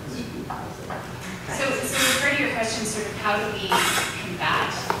Ottawa community housing. So referring to your question, sort of how do we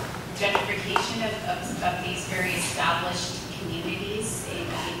combat gentrification of these very established communities in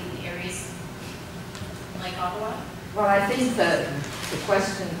areas like Ottawa? Well, I think the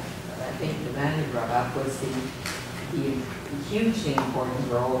question that I think Leilani brought up was the hugely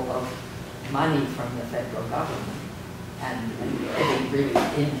important role of money from the federal government and getting really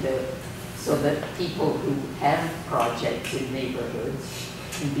into, so that people who have projects in neighborhoods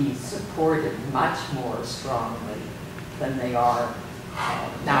can be supported much more strongly than they are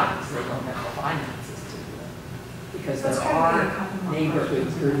now, because they don't have the finances to do it. Because there are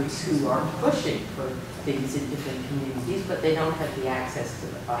neighborhood groups who are pushing for things in different communities, but they don't have the access to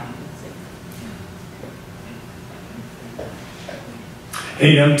the financing.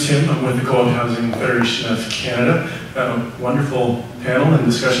 Hey, I'm Tim. I'm with the Co-op Housing Federation of Canada. Wonderful panel and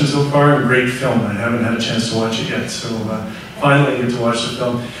discussion so far, and great film. I haven't had a chance to watch it yet, so finally I get to watch the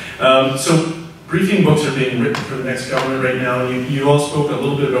film. So briefing books are being written for the next government right now. You all spoke a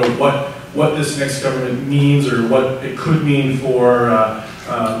little bit about what this next government means, or what it could mean for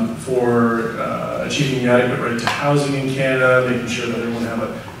achieving the adequate right to housing in Canada, making sure that everyone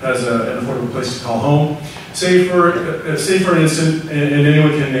has an affordable place to call home. Say for an instant, and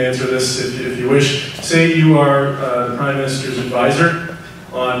anyone can answer this if you wish, say you are the Prime Minister's advisor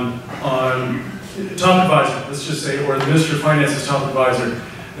on top advisor, let's just say, or the Minister of Finance's top advisor,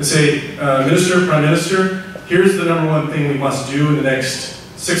 and say, Prime Minister, here's the #1 thing we must do in the next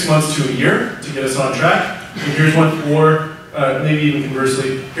 6 months to a year to get us on track, and here's one, or maybe even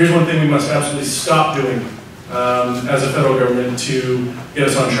conversely, here's one thing we must absolutely stop doing as a federal government to get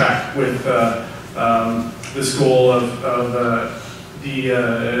us on track with this goal of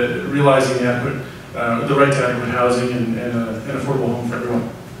realizing the right to adequate housing and an affordable home for everyone.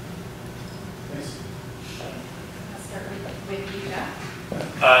 Thanks. I'll start with you, Jeff.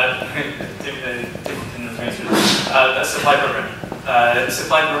 A supply program. A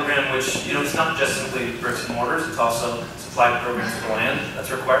supply program which, it's not just simply bricks and mortars, it's also supply programs for land that's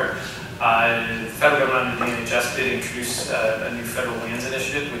required. The federal government under the NHS did introduce a new federal lands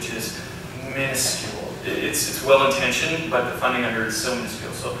initiative, which is minuscule. It's well-intentioned, but the funding under it is so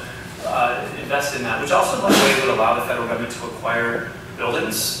minuscule. So invest in that, which also, by the way, would allow the federal government to acquire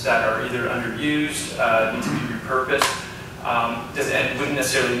buildings that are either underused, need to be repurposed. It wouldn't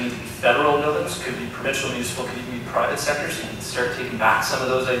necessarily need to be federal buildings, could be provincial, municipal, could even be private sectors. You can start taking back some of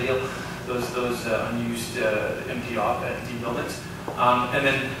those unused empty buildings, and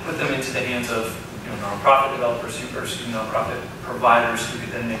then put them into the hands of nonprofit developers, nonprofit providers who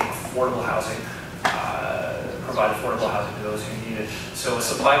could then make affordable housing, provide affordable housing to those who need it. So a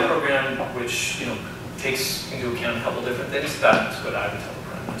supply program which takes into account a couple different things. That's what I would tell the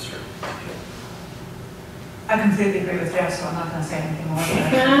Prime Minister. I completely agree with Jeff, so I'm not going to say anything more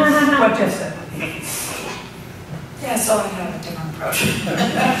than what Jeff said. Yeah, so I have a different approach.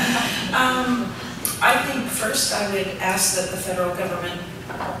 I think first I would ask that the federal government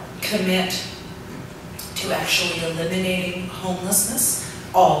commit to actually eliminating homelessness,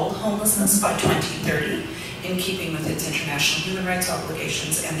 all homelessness, by 2030, in keeping with its international human rights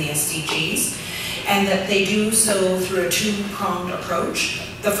obligations and the SDGs, and that they do so through a two-pronged approach.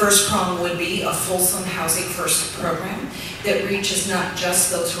 The first prong would be a fulsome housing first program that reaches not just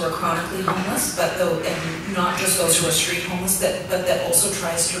those who are chronically homeless, and not just those who are street homeless, but that also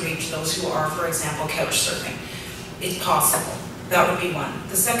tries to reach those who are, for example, couch surfing. It's possible. That would be one.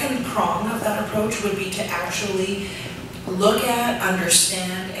 The second prong of that approach would be to actually look at,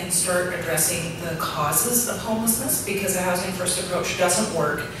 understand, and start addressing the causes of homelessness, because a housing first approach doesn't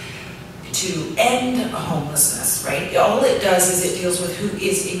work to end homelessness, right? All it does is it deals with who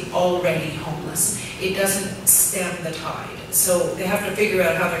is already homeless. It doesn't stem the tide. So they have to figure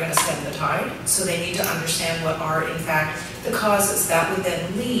out how they're going to stem the tide. So they need to understand what are, in fact, the causes that would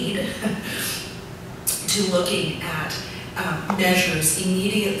then lead to looking at measures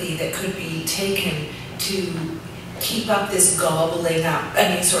immediately that could be taken to keep up this gobbling up,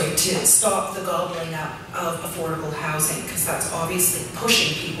 to stop the gobbling up of affordable housing, because that's obviously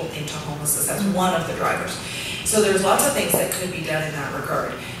pushing people into homelessness. That's one of the drivers. So there's lots of things that could be done in that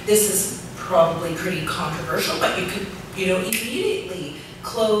regard. This is probably pretty controversial, but you could, immediately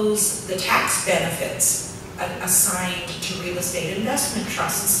close the tax benefits assigned to real estate investment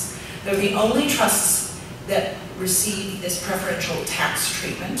trusts. They're the only trusts that receive this preferential tax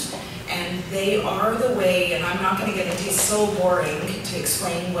treatment, and they are the way, and I'm not going to get into, it's so boring to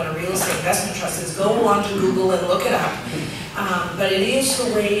explain what a real estate investment trust is. Go on to Google and look it up. But it is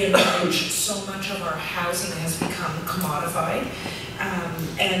the way in which so much of our housing has become commodified.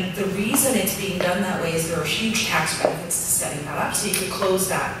 And the reason it's being done that way is there are huge tax benefits to setting that up, so you could close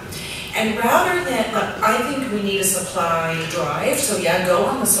that. And rather than, I think we need a supply drive, so yeah, go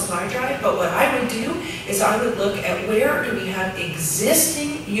on the supply drive, but what I would do is I would look at where do we have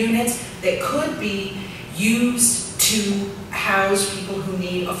existing units that could be used to house people who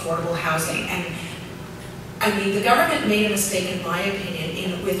need affordable housing. And I mean, the government made a mistake, in my opinion,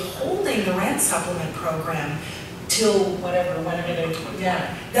 in withholding the rent supplement program till whenever they took it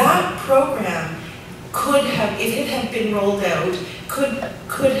down. That program could have, if it had been rolled out,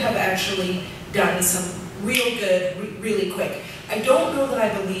 could have actually done some real good, really quick. I don't know that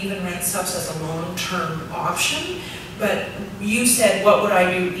I believe in rent subs as a long-term option, but you said, what would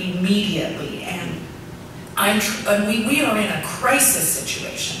I do immediately? And we are in a crisis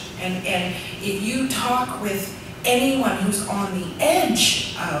situation. And if you talk with anyone who's on the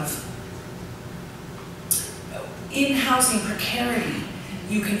edge of in-housing precarity,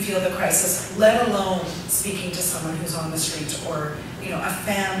 you can feel the crisis, let alone speaking to someone who's on the street or, a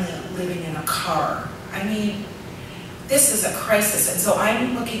family living in a car. I mean, this is a crisis, and so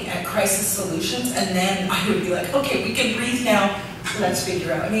I'm looking at crisis solutions, and then I would be like, okay, we can breathe now, let's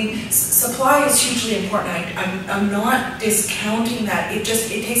figure out. I mean, supply is hugely important. I'm not discounting that. It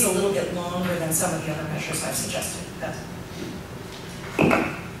takes a little bit longer than some of the other measures I've suggested.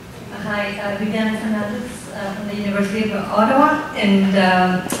 Hi, Viviana Fernandez from the University of Ottawa, and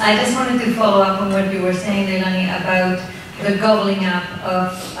I just wanted to follow up on what you were saying, Leilani, about the gobbling up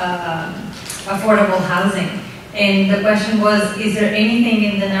of affordable housing. And the question was, is there anything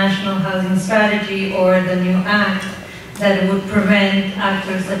in the National Housing Strategy or the new Act that would prevent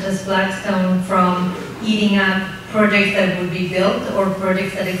actors such as Blackstone from eating up projects that would be built or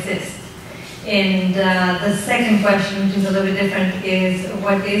projects that exist? And the second question, which is a little bit different, is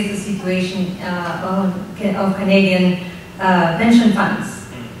what is the situation of Canadian pension funds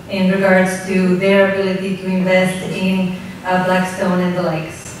in regards to their ability to invest in Blackstone and the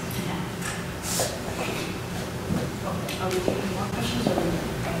likes? Are we taking more questions or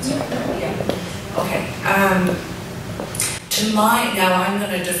yeah? Okay. Now I'm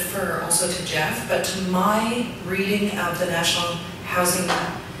going to defer also to Jeff, but to my reading of the National Housing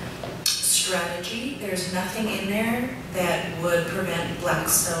Strategy, there's nothing in there that would prevent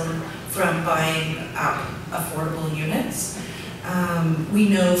Blackstone from buying up affordable units. We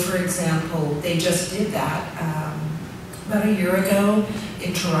know, for example, they just did that about a year ago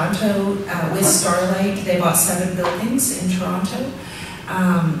in Toronto with Starlight. They bought 7 buildings in Toronto.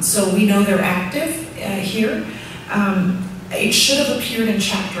 So we know they're active here. It should have appeared in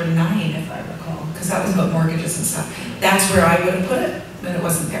Chapter 9, if I recall, because that was about mortgages and stuff. That's where I would have put it, but it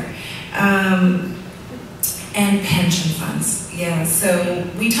wasn't there. And pension funds, yeah. So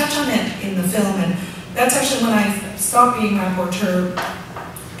we touch on it in the film, and that's actually when I stopped being rapporteur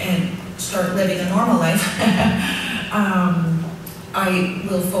and start living a normal life. I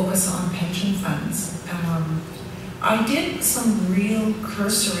will focus on pension funds. I did some real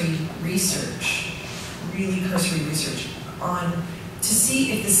cursory research, on to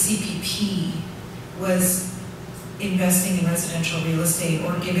see if the CPP was investing in residential real estate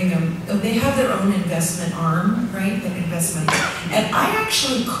or giving them, they have their own investment arm, right, that invests money. And I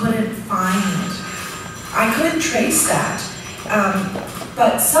actually couldn't find, I couldn't trace that.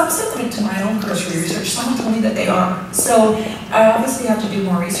 But subsequent to my own cursory research, someone told me that they are. So I obviously have to do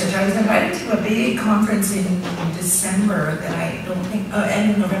more research. I was invited to a big conference in December that I don't think,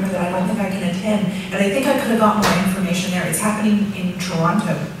 end of November that I don't think I can attend. And I think I could have got more information there. It's happening in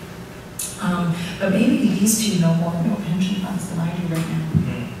Toronto. But maybe these two know more about pension funds than I do right now.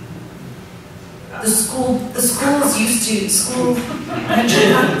 The schools used to, school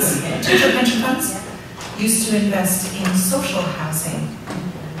pension funds. teacher pension funds used to invest in social housing.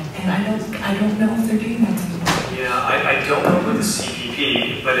 And I don't know if they're doing that anymore. Yeah, I don't know about the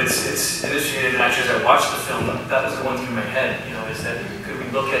CPP, but it's interesting, and actually as I watched the film, that was the one through my head, you know, is that could we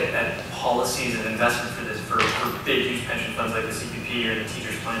look at policies and investment for this, for big, huge pension funds like the CPP or the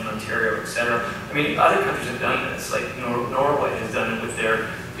Teachers Plan in Ontario, etc. I mean, other countries have done this, like Norway has done it with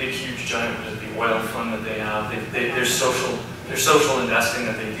their big, huge, giant, the oil fund that they have. There's social investing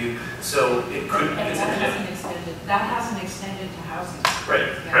that they do. So it could. That hasn't extended to housing.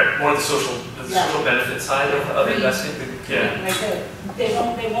 Right, yeah. Right. More the social benefit side of investing. Yeah. Like they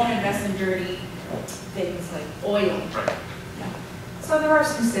won't invest in dirty things like oil. Right. Yeah. So there are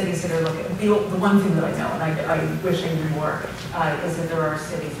some cities that are looking. The one thing that I know, and I wish I knew more, is that there are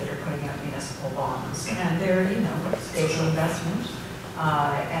cities that are putting out municipal bonds, and they're stable investment,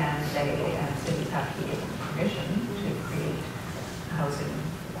 and cities have to be given permission to create housing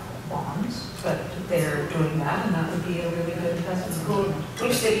bonds, but they're doing that, and that would be a really good investment. Cool.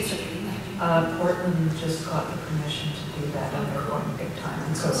 Which cities are doing that? Portland just got the permission to do that, and they're going big time,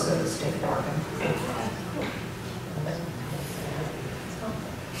 and so is the state of Oregon.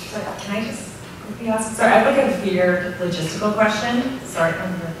 Can I just quickly ask? Sorry, I have like a weird logistical question. Sorry,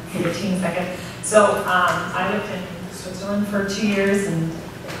 I'm going to give it 15 seconds. So I lived in Switzerland for 2 years, and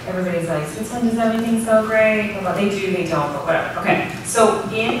everybody's like, Switzerland does everything so great. Well, they do, they don't, but whatever. Okay, so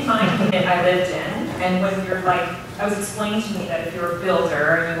in my unit I lived in, and when you're like, I was explained to me that if you're a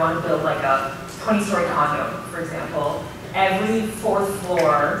builder and you want to build like a 20-story condo, for example, every 4th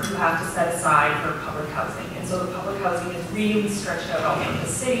floor you have to set aside for public housing. And so the public housing is really stretched out all over the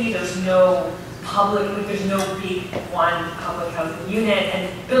city. There's no public, there's no big one public housing unit, and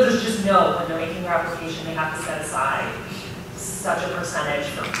builders just know when they're making their application they have to set aside such a percentage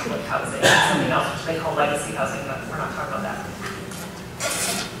for public housing. Something else which they call legacy housing, but we're not talking about that.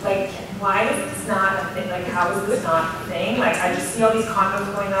 Like, why is this not a thing? Like, how is this not a thing? Like, I just see all these condos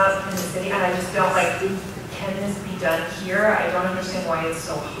going up in the city, and I just don't like, can this be done here? I don't understand why it's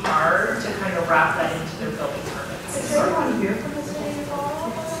so hard to kind of wrap that into their building permits. Is everyone here from the city at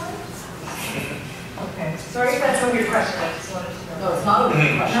all? Okay. Sorry if that's a weird question, I just wanted to know. No, it's not a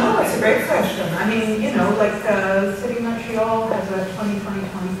weird question. No, it's a great question. I mean, like the City of Montreal has a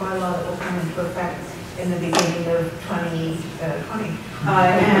 2020-20 bylaw that will come into effect in the beginning of 2020.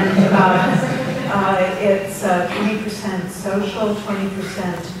 It's 20% social,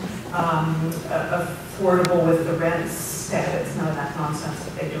 20% affordable with the rents set. It's none of that nonsense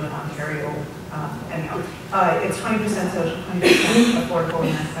that they do in Ontario. Anyhow, it's 20% social, 20% affordable,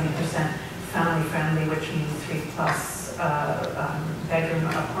 and then 20% family friendly, which means 3+ bedroom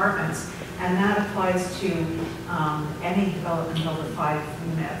apartments. And that applies to any development over 5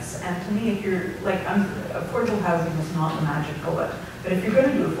 units. And to me, if you're like, affordable housing is not the magic bullet. But if you're going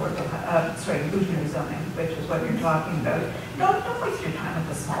to do inclusionary zoning, which is what you're talking about, don't waste your time with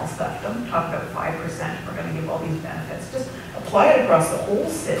the small stuff. Don't talk about 5%. We're going to give all these benefits. Just apply it across the whole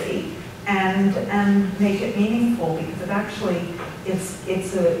city and make it meaningful, because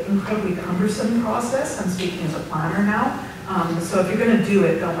it's an incredibly cumbersome process. I'm speaking as a planner now. So if you're going to do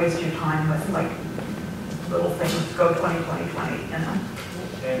it, don't waste your time with like little things. Go 20-20-20, you know.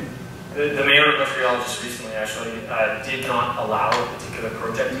 And the mayor of Montreal just recently actually did not allow a particular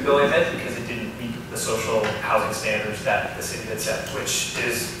project to go ahead because it didn't meet the social housing standards that the city had set, which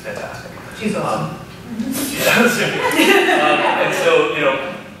is fantastic. She's awesome. And so,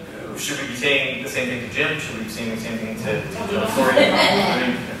 should we be saying the same thing to Jim? Should we be saying the same thing to Florian?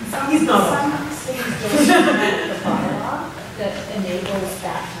 He's not. Some cities don't have the bylaw that enables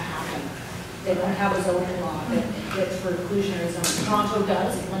that to happen. They don't have a zoning law that's for inclusionary zoning. Toronto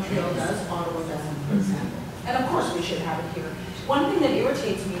does, Montreal does, Ottawa doesn't, for example. And of course we should have it here. One thing that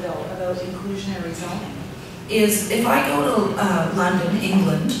irritates me though about inclusionary zoning is if I go to London,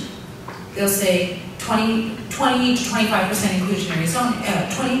 England, they'll say 20 to 25% inclusionary zoning,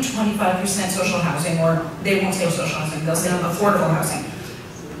 20 to 25% social housing, or they won't say social housing, they'll say affordable housing.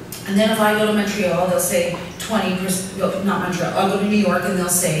 And then if I go to Montreal, they'll say 20%, well, not Montreal, I'll go to New York and they'll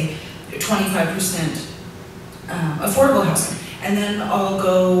say 25% affordable housing. And then I'll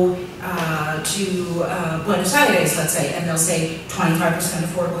go to Buenos Aires, let's say, and they'll say 25%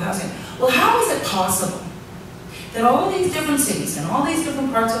 affordable housing. Well, how is it possible that all these different cities and all these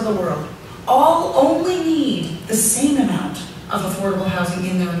different parts of the world all only need the same amount of affordable housing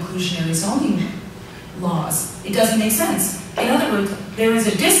in their inclusionary zoning laws? It doesn't make sense. In other words, there is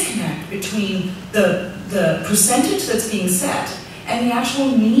a disconnect between the percentage that's being set and the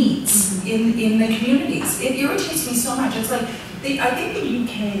actual needs in the communities. It irritates me so much. It's like I think the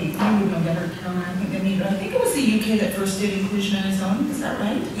UK, you would know better, Carolyn, I think it was the UK that first did inclusionary zoning, is that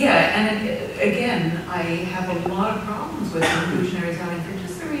right? Yeah, and again, I have a lot of problems with inclusionary zoning for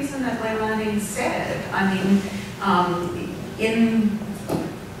just the reason that Leilani said. I mean, in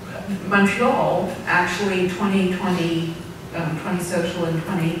Montreal, actually 20 social and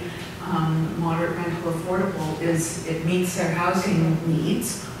 20 moderate rental affordable it meets their housing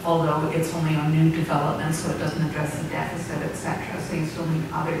needs, although it's only on new developments, so it doesn't address the deficit, etc. So you still need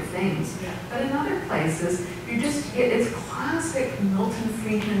other things. Yeah. But in other places, it's classic Milton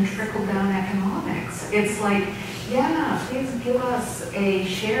Friedman trickle-down economics. It's like, yeah, please give us a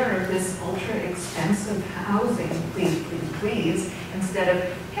share of this ultra-expensive housing, please, please, please, instead of,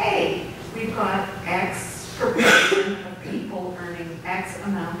 hey, we've got X proportion of people earning X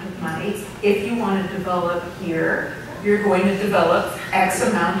amount of money. If you want to develop here, you're going to develop X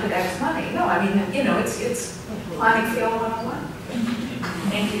amount of X money. No, I mean, you know, it's planning scale 101.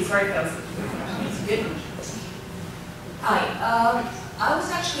 Thank you. Sorry, folks. It's good. Hi. I was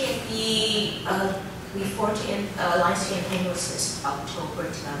actually at the Alliance to End Homelessness October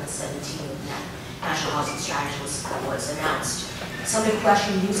 2017 when that National Housing Strategy was announced. Somebody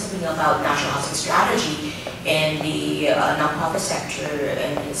questioned you something about National Housing Strategy and the nonprofit sector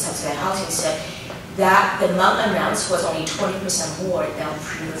and the subsidized housing said that the amount announced was only 20% more than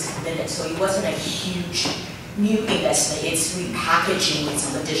previously committed. So it wasn't a huge new investment, it's repackaging with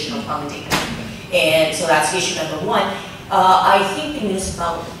some additional funding. And so that's issue number one. I think the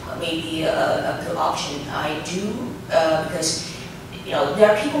municipal may be a good option. I do, because you know, there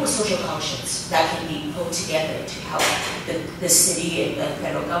are people with social conscience that can be pulled together to help the city and the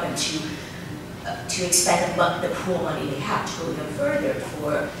federal government to expand the pool of money they have to go even further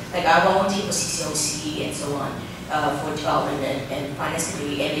for, like I volunteer for CCOC and so on, for development and finance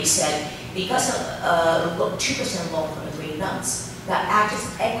committee, and they said because of 2% loan for the 3 months, that acts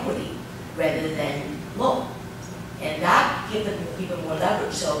as equity rather than loan. And that gives them even more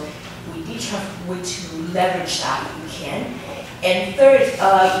leverage. So we each have a way to leverage that if we can. And third, you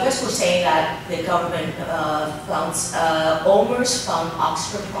guys were saying that the government funds, OMERS fund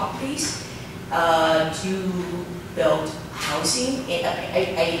Oxford properties to build housing.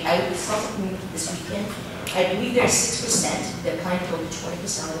 And I saw something this weekend. I believe they're 6%. They're planning to build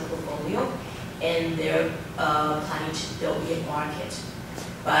 20% of the portfolio, and they're planning to build a market.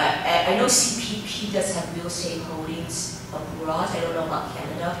 But I know CPP does have real estate holdings abroad. I don't know about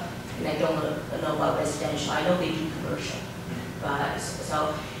Canada, and I don't know about residential. I know they do commercial. But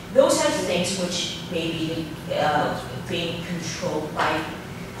so those types of things which maybe being controlled by,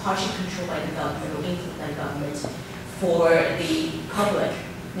 partially controlled by the government or influenced by the government for the public,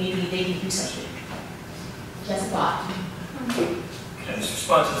 maybe they can do something. Just a thought. Can I just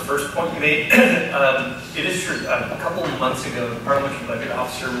respond to the first point you made? It is true. A couple of months ago, the Parliamentary Budget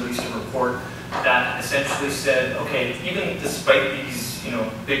Officer released a report that essentially said, okay, even despite these,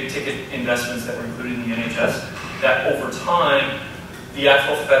 big ticket investments that were included in the NHS, that over time, the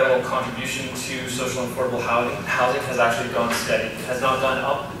actual federal contribution to social and affordable housing has actually gone steady. It has not gone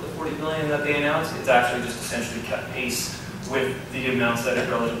up with the $40 billion that they announced. It's actually just essentially kept pace with the amounts that it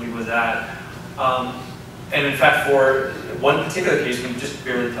relatively was at. And in fact, for one particular case, we just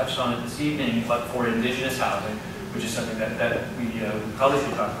barely touched on it this evening, but for Indigenous housing, which is something that we probably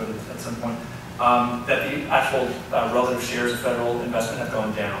should talk about at some point, that the actual relative shares of federal investment have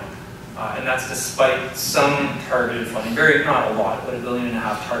gone down. And that's despite some targeted funding, not a lot, but $1.5 billion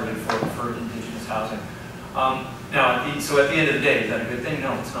targeted for Indigenous housing. Now, so at the end of the day, is that a good thing?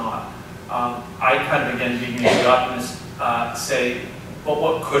 No, it's not. I kind of, again, being the optimist, say, but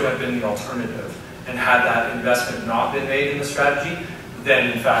what could have been the alternative? And had that investment not been made in the strategy,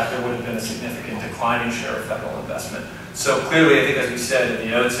 then in fact there would have been a significant decline in share of federal investment. So clearly, I think as we said at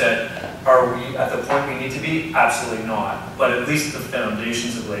the outset, are we at the point we need to be? Absolutely not. But at least the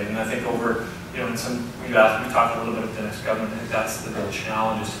foundations have laid. And I think over, in some, we talked a little bit with the next government, I think that's the real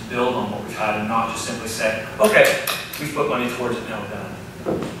challenge, is to build on what we've had and not just simply say, okay, we've put money towards it, now we're done.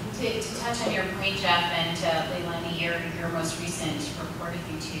 To touch on your point, Jeff, and Leilani, your most recent report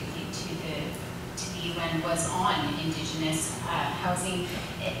of you to the UN was on Indigenous housing,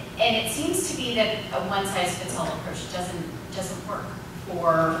 and it seems to be that a one-size-fits-all approach doesn't work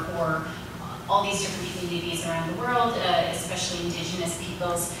for all these different communities around the world, especially Indigenous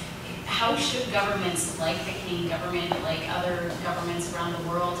peoples. How should governments like the Canadian government, like other governments around the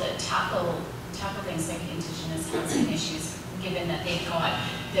world, tackle things like Indigenous housing issues, given that they've got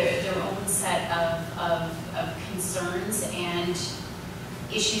their own set of concerns and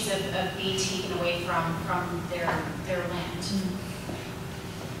issues of being taken away from their land?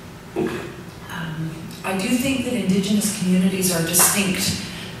 I do think that Indigenous communities are distinct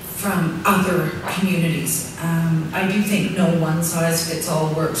from other communities. I do think no one size fits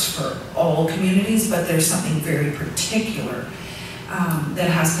all works for all communities, but there's something very particular that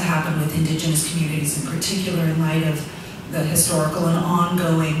has to happen with Indigenous communities, in particular in light of the historical and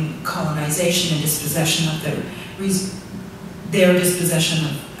ongoing colonization and dispossession of their dispossession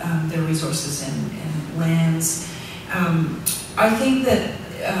of their resources and lands. I think that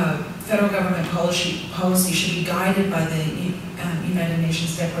federal government policy should be guided by the United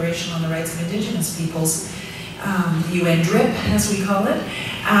Nations Declaration on the Rights of Indigenous Peoples, the UN DRIP, as we call it.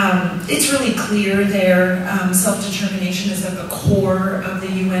 It's really clear there, self-determination is at the core of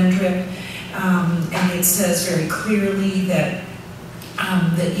the UN DRIP, and it says very clearly that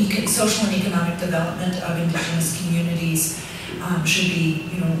the social and economic development of Indigenous communities should be,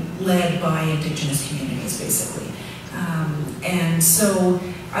 led by Indigenous communities, basically. And so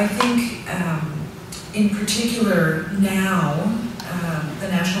I think, in particular now, the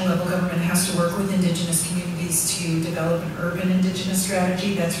national level government has to work with Indigenous communities to develop an urban Indigenous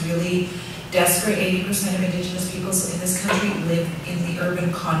strategy that's really desperate. 80% of Indigenous peoples in this country live in the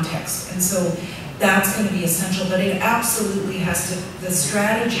urban context. And so that's going to be essential, but it absolutely has to, the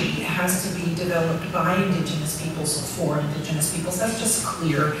strategy has to be developed by Indigenous peoples for Indigenous peoples. That's just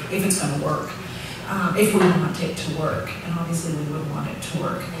clear if it's going to work. If we want it to work, and obviously we would want it to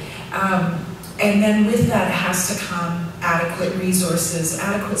work. And then with that has to come adequate resources,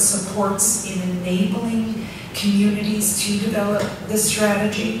 adequate supports in enabling communities to develop this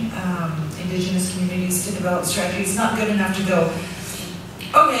strategy, Indigenous communities to develop strategy. It's not good enough to go,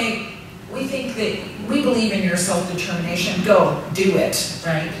 okay, we think that we believe in your self-determination, go, do it,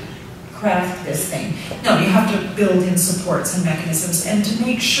 right? Craft this thing. No, you have to build in supports and mechanisms, and to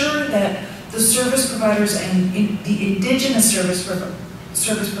make sure that the service providers and the Indigenous service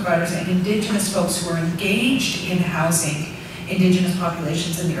providers and Indigenous folks who are engaged in housing Indigenous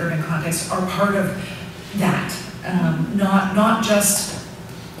populations in the urban context are part of that. Not just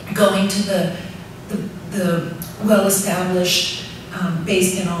going to the well-established,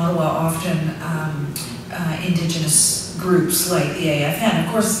 based in Ottawa, often Indigenous groups like the AFN.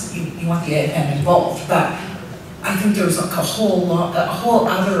 Of course, you want the AFN involved, but I think there's like a whole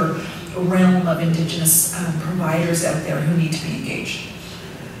other realm of Indigenous providers out there who need to be engaged.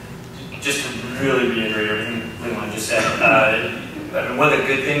 Just to really reiterate everything Leilani just said, I mean, one of the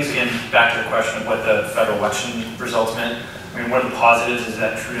good things, again, back to the question of what the federal election results meant, I mean, one of the positives is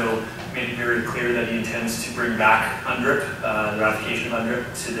that Trudeau made it very clear that he intends to bring back UNDRIP, the ratification of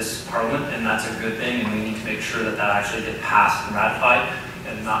UNDRIP, to this Parliament, and that's a good thing, and we need to make sure that that actually gets passed and ratified,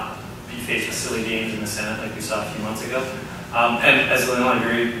 and not be faced with silly games in the Senate like we saw a few months ago. And as Leilani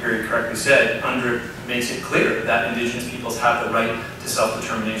very, very correctly said, UNDRIP makes it clear that Indigenous peoples have the right to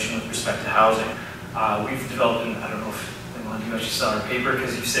self-determination with respect to housing. We've developed, I don't know if Leilani, you actually saw our paper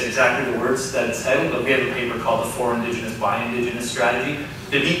because you said exactly the words that it's titled, but we have a paper called the For Indigenous by Indigenous Strategy,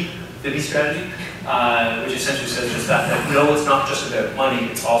 FIBI strategy, which essentially says just that no, it's not just about money,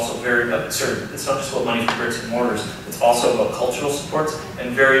 it's also it's not just about money for bricks and mortars, it's also about cultural supports,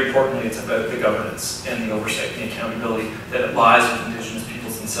 and very importantly, it's about the governance and the oversight and the accountability that lies with Indigenous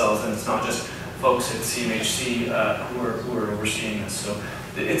peoples themselves, and it's not just folks at CMHC who are overseeing this. So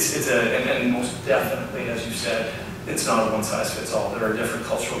and most definitely, as you said, it's not a one-size-fits-all. There are different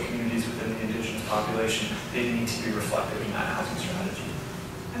cultural communities within the Indigenous population. They need to be reflected in that housing strategy.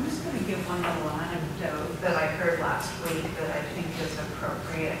 I'm just going to give one little anecdote that I heard last week that I think is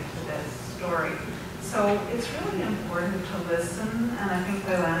appropriate to this story. So it's really important to listen, and I think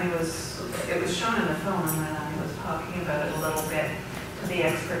it was shown in the film, and Leilani was talking about it a little bit, to the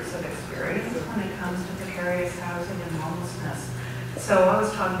experts of experience when it comes to precarious housing and homelessness. So I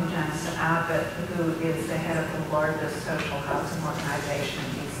was talking to Janice Abbott, who is the head of the largest social housing organization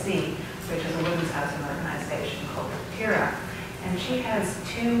in BC, which is a women's housing organization called PIRA. And she has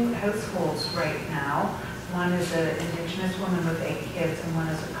 2 households right now. One is an Indigenous woman with 8 kids, and one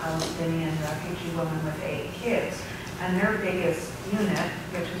is a Palestinian refugee woman with 8 kids. And their biggest unit,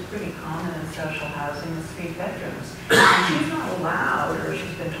 which is pretty common in social housing, is 3 bedrooms. And she's not allowed, or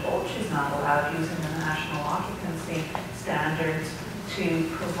she's been told she's not allowed, using the national occupancy standards, to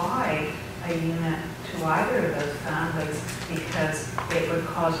provide a unit to either of those families because it would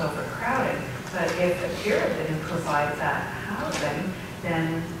cause overcrowding. But if PIRA didn't provide that housing,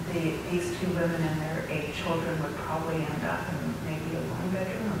 then these 2 women and their 8 children would probably end up in maybe a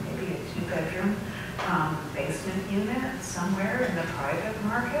 1-bedroom or maybe a 2-bedroom basement unit somewhere in the private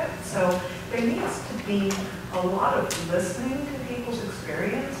market. So there needs to be a lot of listening to people's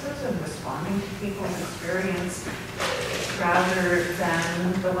experiences and responding to people's experience rather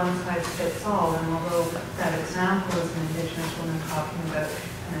than the one size fits all. And although that example is an Indigenous woman talking about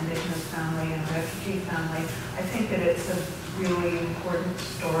an Indigenous family and a refugee family, I think that it's a really important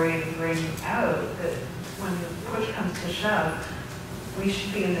story to bring out, that when push comes to shove, we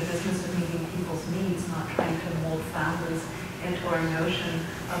should be in the business of meeting people's needs, not trying to mold families into our notion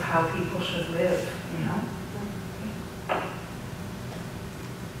of how people should live, you know?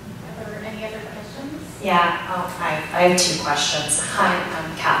 Are there any other questions? Yeah, I have two questions. Hi,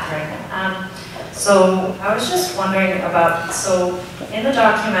 I'm Catherine. So I was just wondering about, so in the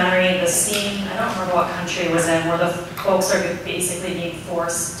documentary, the scene, I don't remember what country it was in, where the folks are basically being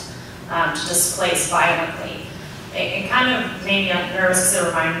forced to displace violently. It kind of made me nervous because it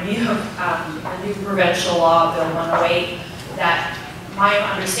reminded me of a new provincial law, Bill 108, that my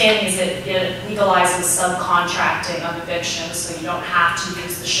understanding is that it legalizes subcontracting of evictions, so you don't have to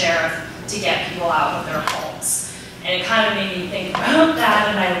use the sheriff to get people out of their homes. And it kind of made me think about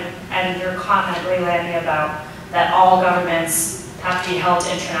that, and your comment, Leilani, about that all governments have to be held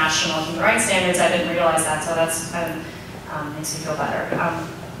to international human rights standards. I didn't realize that, so that's kind of makes me feel better.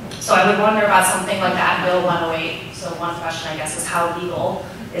 So I would wonder about something like that, Bill 108. So one question, I guess, is how legal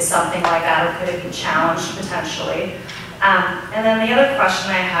is something like that, or could it be challenged potentially? And then the other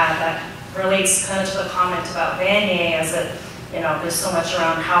question I had that relates kind of to the comment about Vanier, is that, you know, there's so much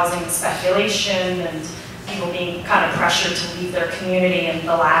around housing speculation and people being kind of pressured to leave their community and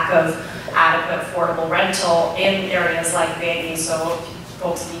the lack of adequate affordable rental in areas like Vanier. So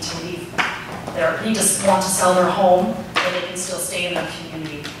folks need to leave want to sell their home, but they can still stay in their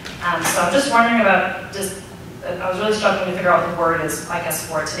community. So I'm just wondering about I was really struggling to figure out what the word is, I guess,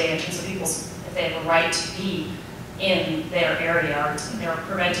 for today in terms of if they have a right to be in their area, or they're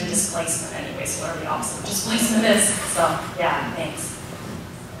preventing displacement anyway, so whatever the opposite of displacement is. So, yeah, thanks.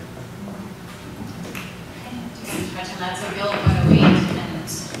 Touch on that, so Bill 108 and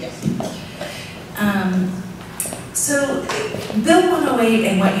yes. So Bill 108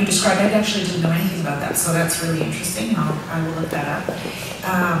 and what you described, I actually didn't know anything about that, so that's really interesting. I will look that up.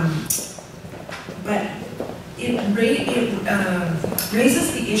 But it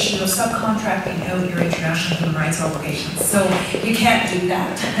raises the issue of subcontracting out your international human rights obligations. So you can't do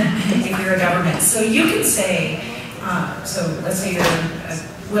that if you're a government. So you can say, so let's say you're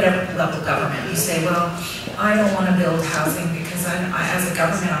whatever level government, you say, well, I don't want to build housing because as a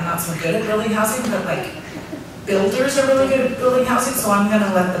government, I'm not so good at building housing, but like builders are really good at building housing, so I'm going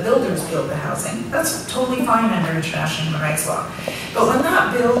to let the builders build the housing. That's totally fine under international human rights law. But when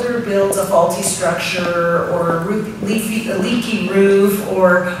that builder builds a faulty structure or a leaky roof,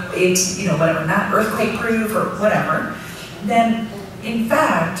 or it's, you know, whatever, not earthquake proof or whatever, then in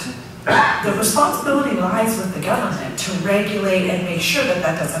fact, the responsibility lies with the government to regulate and make sure that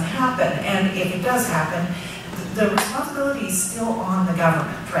that doesn't happen. And if it does happen, the responsibility is still on the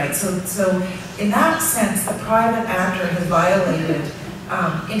government, right? So in that sense, the private actor has violated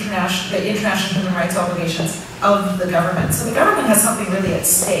the international human rights obligations of the government. So the government has something really at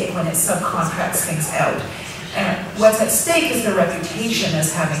stake when it subcontracts things out. And what's at stake is their reputation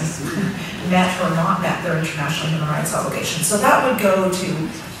as having met or not met their international human rights obligations. So that would go to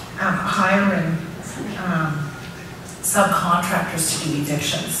hiring subcontractors to do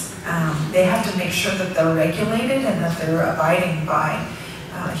evictions. They have to make sure that they're regulated and that they're abiding by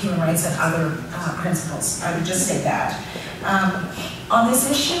human rights and other principles. I would just say that. On this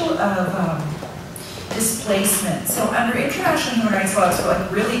issue of displacement, so under international human rights law, it's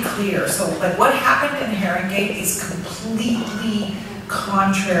like really clear. So like what happened in Haringey is completely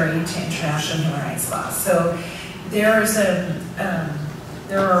contrary to international human rights law. So there's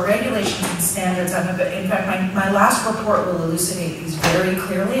there are regulations and standards. In fact, my last report will elucidate these very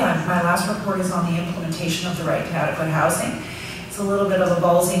clearly. My last report is on the implementation of the right to adequate housing. It's a little bit of a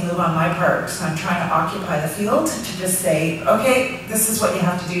ballsy move on my part, so I'm trying to occupy the field to just say, okay, this is what you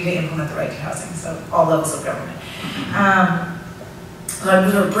have to do to implement the right to housing, so all levels of government.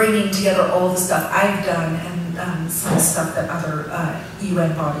 We're bringing together all the stuff I've done and some stuff that other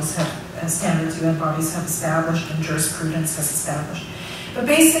UN bodies have, standards UN bodies have established and jurisprudence has established. But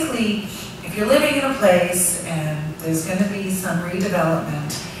basically, if you're living in a place and there's going to be some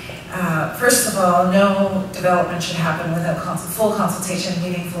redevelopment, first of all, no development should happen without full consultation,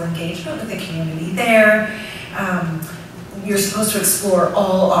 meaningful engagement with the community there. You're supposed to explore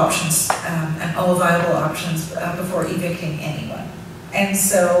all options and all viable options before evicting anyone. And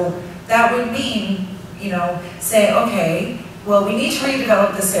so that would mean, you know, say, okay, well, we need to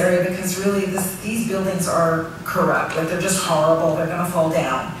redevelop this area because really these buildings are corrupt, like they're just horrible, they're going to fall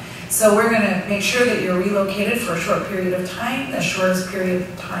down. So we're going to make sure that you're relocated for a short period of time, the shortest period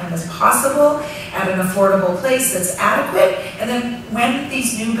of time as possible, at an affordable place that's adequate. And then when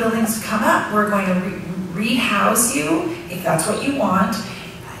these new buildings come up, we're going to rehouse you, if that's what you want,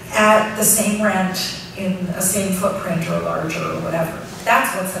 at the same rent, in a same footprint or larger or whatever.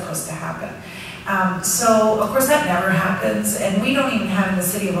 That's what's supposed to happen. So, of course, that never happens, and we don't even have in the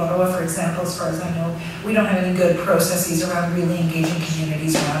city of Ottawa, for example, as far as I know, we don't have any good processes around really engaging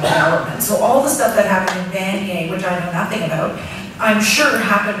communities around development. So all the stuff that happened in Vanier, which I know nothing about, I'm sure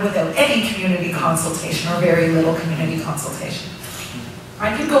happened without any community consultation or very little community consultation.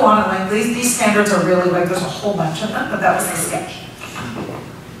 I could go on and like, these standards are really like, there's a whole bunch of them, but that was the sketch.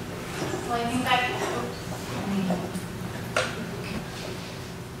 Well, I think that,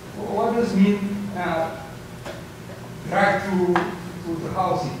 what does it mean right to the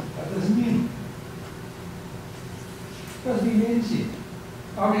housing? What does it mean? It doesn't mean anything.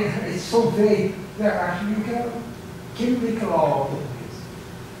 I mean, it's so vague that actually you can make a law out of this.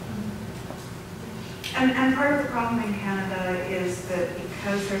 And part of the problem in Canada is that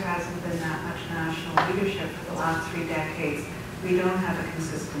because there hasn't been that much national leadership for the last 3 decades, we don't have a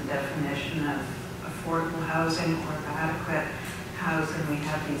consistent definition of affordable housing or of adequate housing. We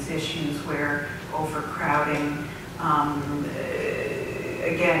have these issues where overcrowding,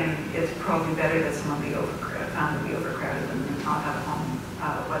 again, it's probably better that someone be found to be overcrowded than not have a home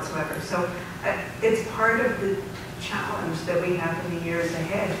whatsoever. So it's part of the challenge that we have in the years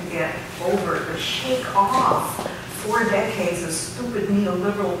ahead to get over, to shake off 4 decades of stupid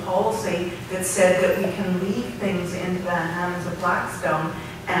neoliberal policy that said that we can leave things into the hands of Blackstone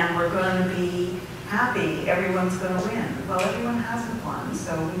and we're going to be happy, everyone's going to win. Well, everyone hasn't won,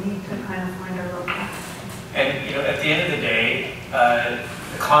 so we need to kind of find our little path. And you know, at the end of the day,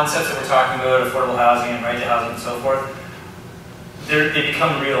 the concepts that we're talking about, affordable housing and right to housing and so forth, they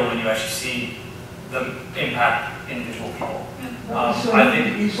become real when you actually see them impact individual people. I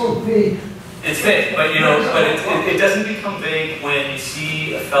think it's so vague. It's vague, but you know, but it doesn't become vague when you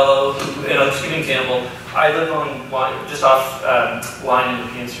see a fellow who, and I'll just give you an example. I live on just off line in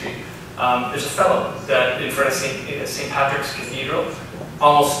Nepean Street. There's a fellow that in front of St. Patrick's Cathedral,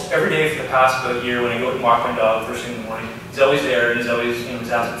 almost every day for the past about a year when I go and walk my dog first thing in the morning, he's always there and he's always, you know,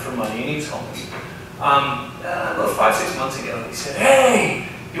 he's asking for money and he's homeless. About 5-6 months ago, he said, "Hey,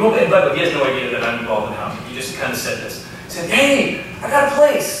 you won't," but he has no idea that I'm involved in housing. He just kind of said this. He said, "Hey, I got a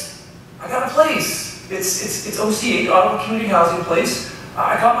place. It's OC8, Ottawa Community Housing Place.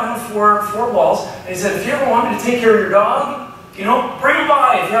 I got mine on four walls." And he said, "If you ever want me to take care of your dog, you know, bring him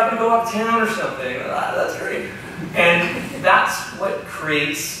by if you happen to go uptown or something." That's great. And that's what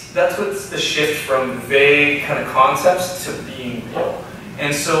creates, that's what's the shift from vague kind of concepts to being real.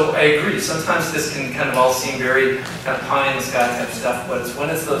 And so I agree, sometimes this can kind of all seem very kind of pie in the sky type stuff, but it's when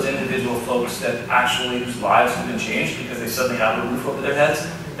it's those individual folks that actually, whose lives have been changed because they suddenly have a roof over their heads,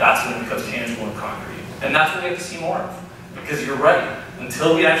 that's when it becomes tangible and concrete. And that's what we have to see more of. Because you're right,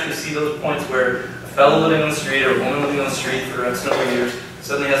 until we actually see those points where a fellow living on the street or a woman living on the street for X number of years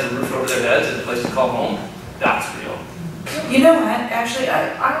suddenly has a roof over their heads and a place to call home, that's real. You know what, actually,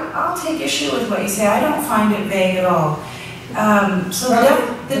 I'll take issue with what you say. I don't find it vague at all. So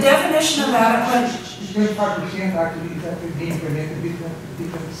the definition of adequate... It's 25% actually is actually being implemented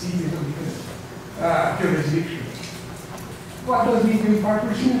different cities or different jurisdictions. What does mean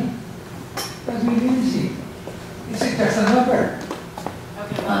 25%? Doesn't mean anything. It's just a number.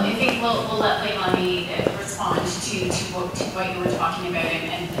 Okay, well, I think we'll let Leilani respond to what you were talking about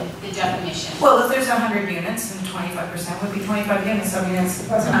and the definition. Well, if there's 100 units, then 25% would be 25 units. I mean, it's,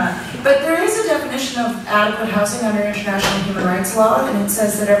 but there is a definition of adequate housing under international human rights law, and it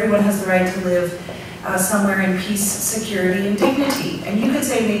says that everyone has the right to live somewhere in peace, security, and dignity. And you could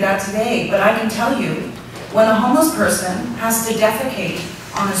say to me that today, but I can tell you, when a homeless person has to defecate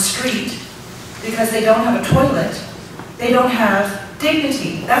on a street because they don't have a toilet, they don't have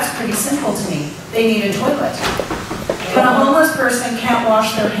dignity. That's pretty simple to me. They need a toilet. When a homeless person can't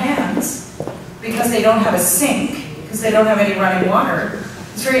wash their hands because they don't have a sink, because they don't have any running water,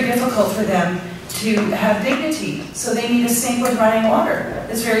 it's very difficult for them to have dignity. So they need a sink with running water.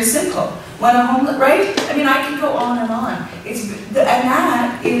 It's very simple. When a homeless, right? I mean, I can go on and on. And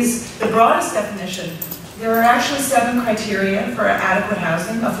that is the broadest definition. There are actually 7 criteria for adequate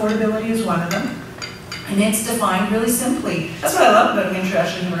housing. Affordability is one of them. And it's defined really simply. That's what I love about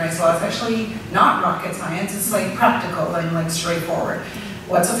international human rights law. It's actually not rocket science. It's like practical and like straightforward.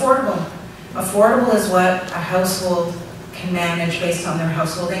 What's affordable? Affordable is what a household can manage based on their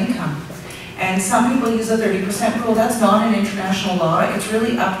household income. And some people use a 30% rule. That's not an international law. It's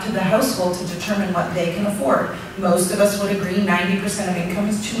really up to the household to determine what they can afford. Most of us would agree 90% of income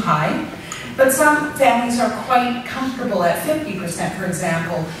is too high. But some families are quite comfortable at 50%, for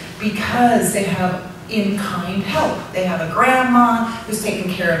example, because they have in-kind help. They have a grandma who's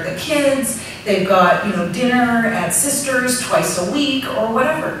taking care of the kids. They've got, dinner at Sisters twice a week or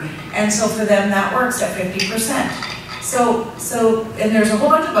whatever. And so for them, that works at 50%. And there's a whole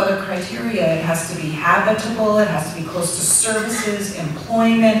bunch of other criteria. It has to be habitable, it has to be close to services,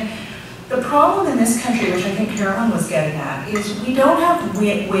 employment. The problem in this country, which I think Carolyn was getting at, is we don't have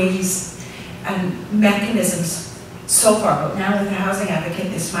ways and mechanisms so far, but now with the housing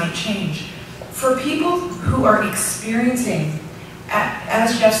advocate, this might change. For people who are experiencing,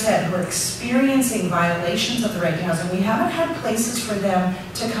 as Jeff said, who are experiencing violations of the right to housing, we haven't had places for them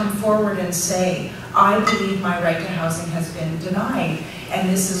to come forward and say, I believe my right to housing has been denied, and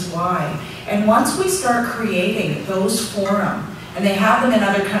this is why. And once we start creating those forums, and they have them in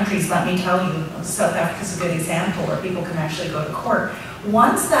other countries, let me tell you, South Africa's a good example where people can actually go to court.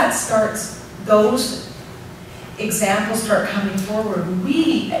 Once that starts, those examples start coming forward,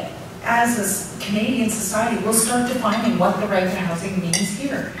 we, as a Canadian society, will start defining what the right to housing means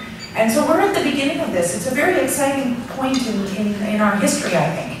here. And so we're at the beginning of this. It's a very exciting point in our history,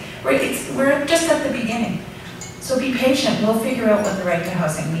 I think. We're just at the beginning. So be patient. We'll figure out what the right to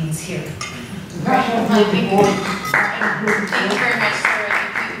housing means here. Thank you very much, Sarah.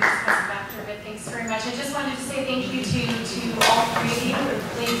 Thank you, Dr. Vitt. Thanks very much. I just wanted to say thank you to all three of you. We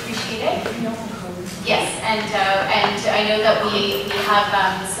really appreciate it. Yes, and I know that we have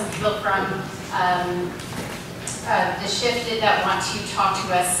some people from the shift that want to talk to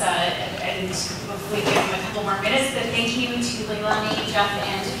us, and hopefully give them a couple more minutes. But thank you to Leilani, Jeff,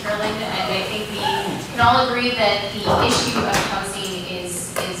 and Carolyn. And I think we can all agree that the issue of housing is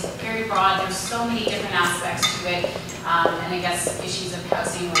very broad. There's so many different aspects to it, and I guess issues of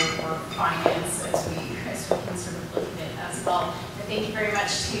housing or finance as we can sort of look at it as well. But thank you very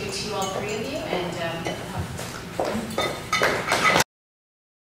much to all three of you, and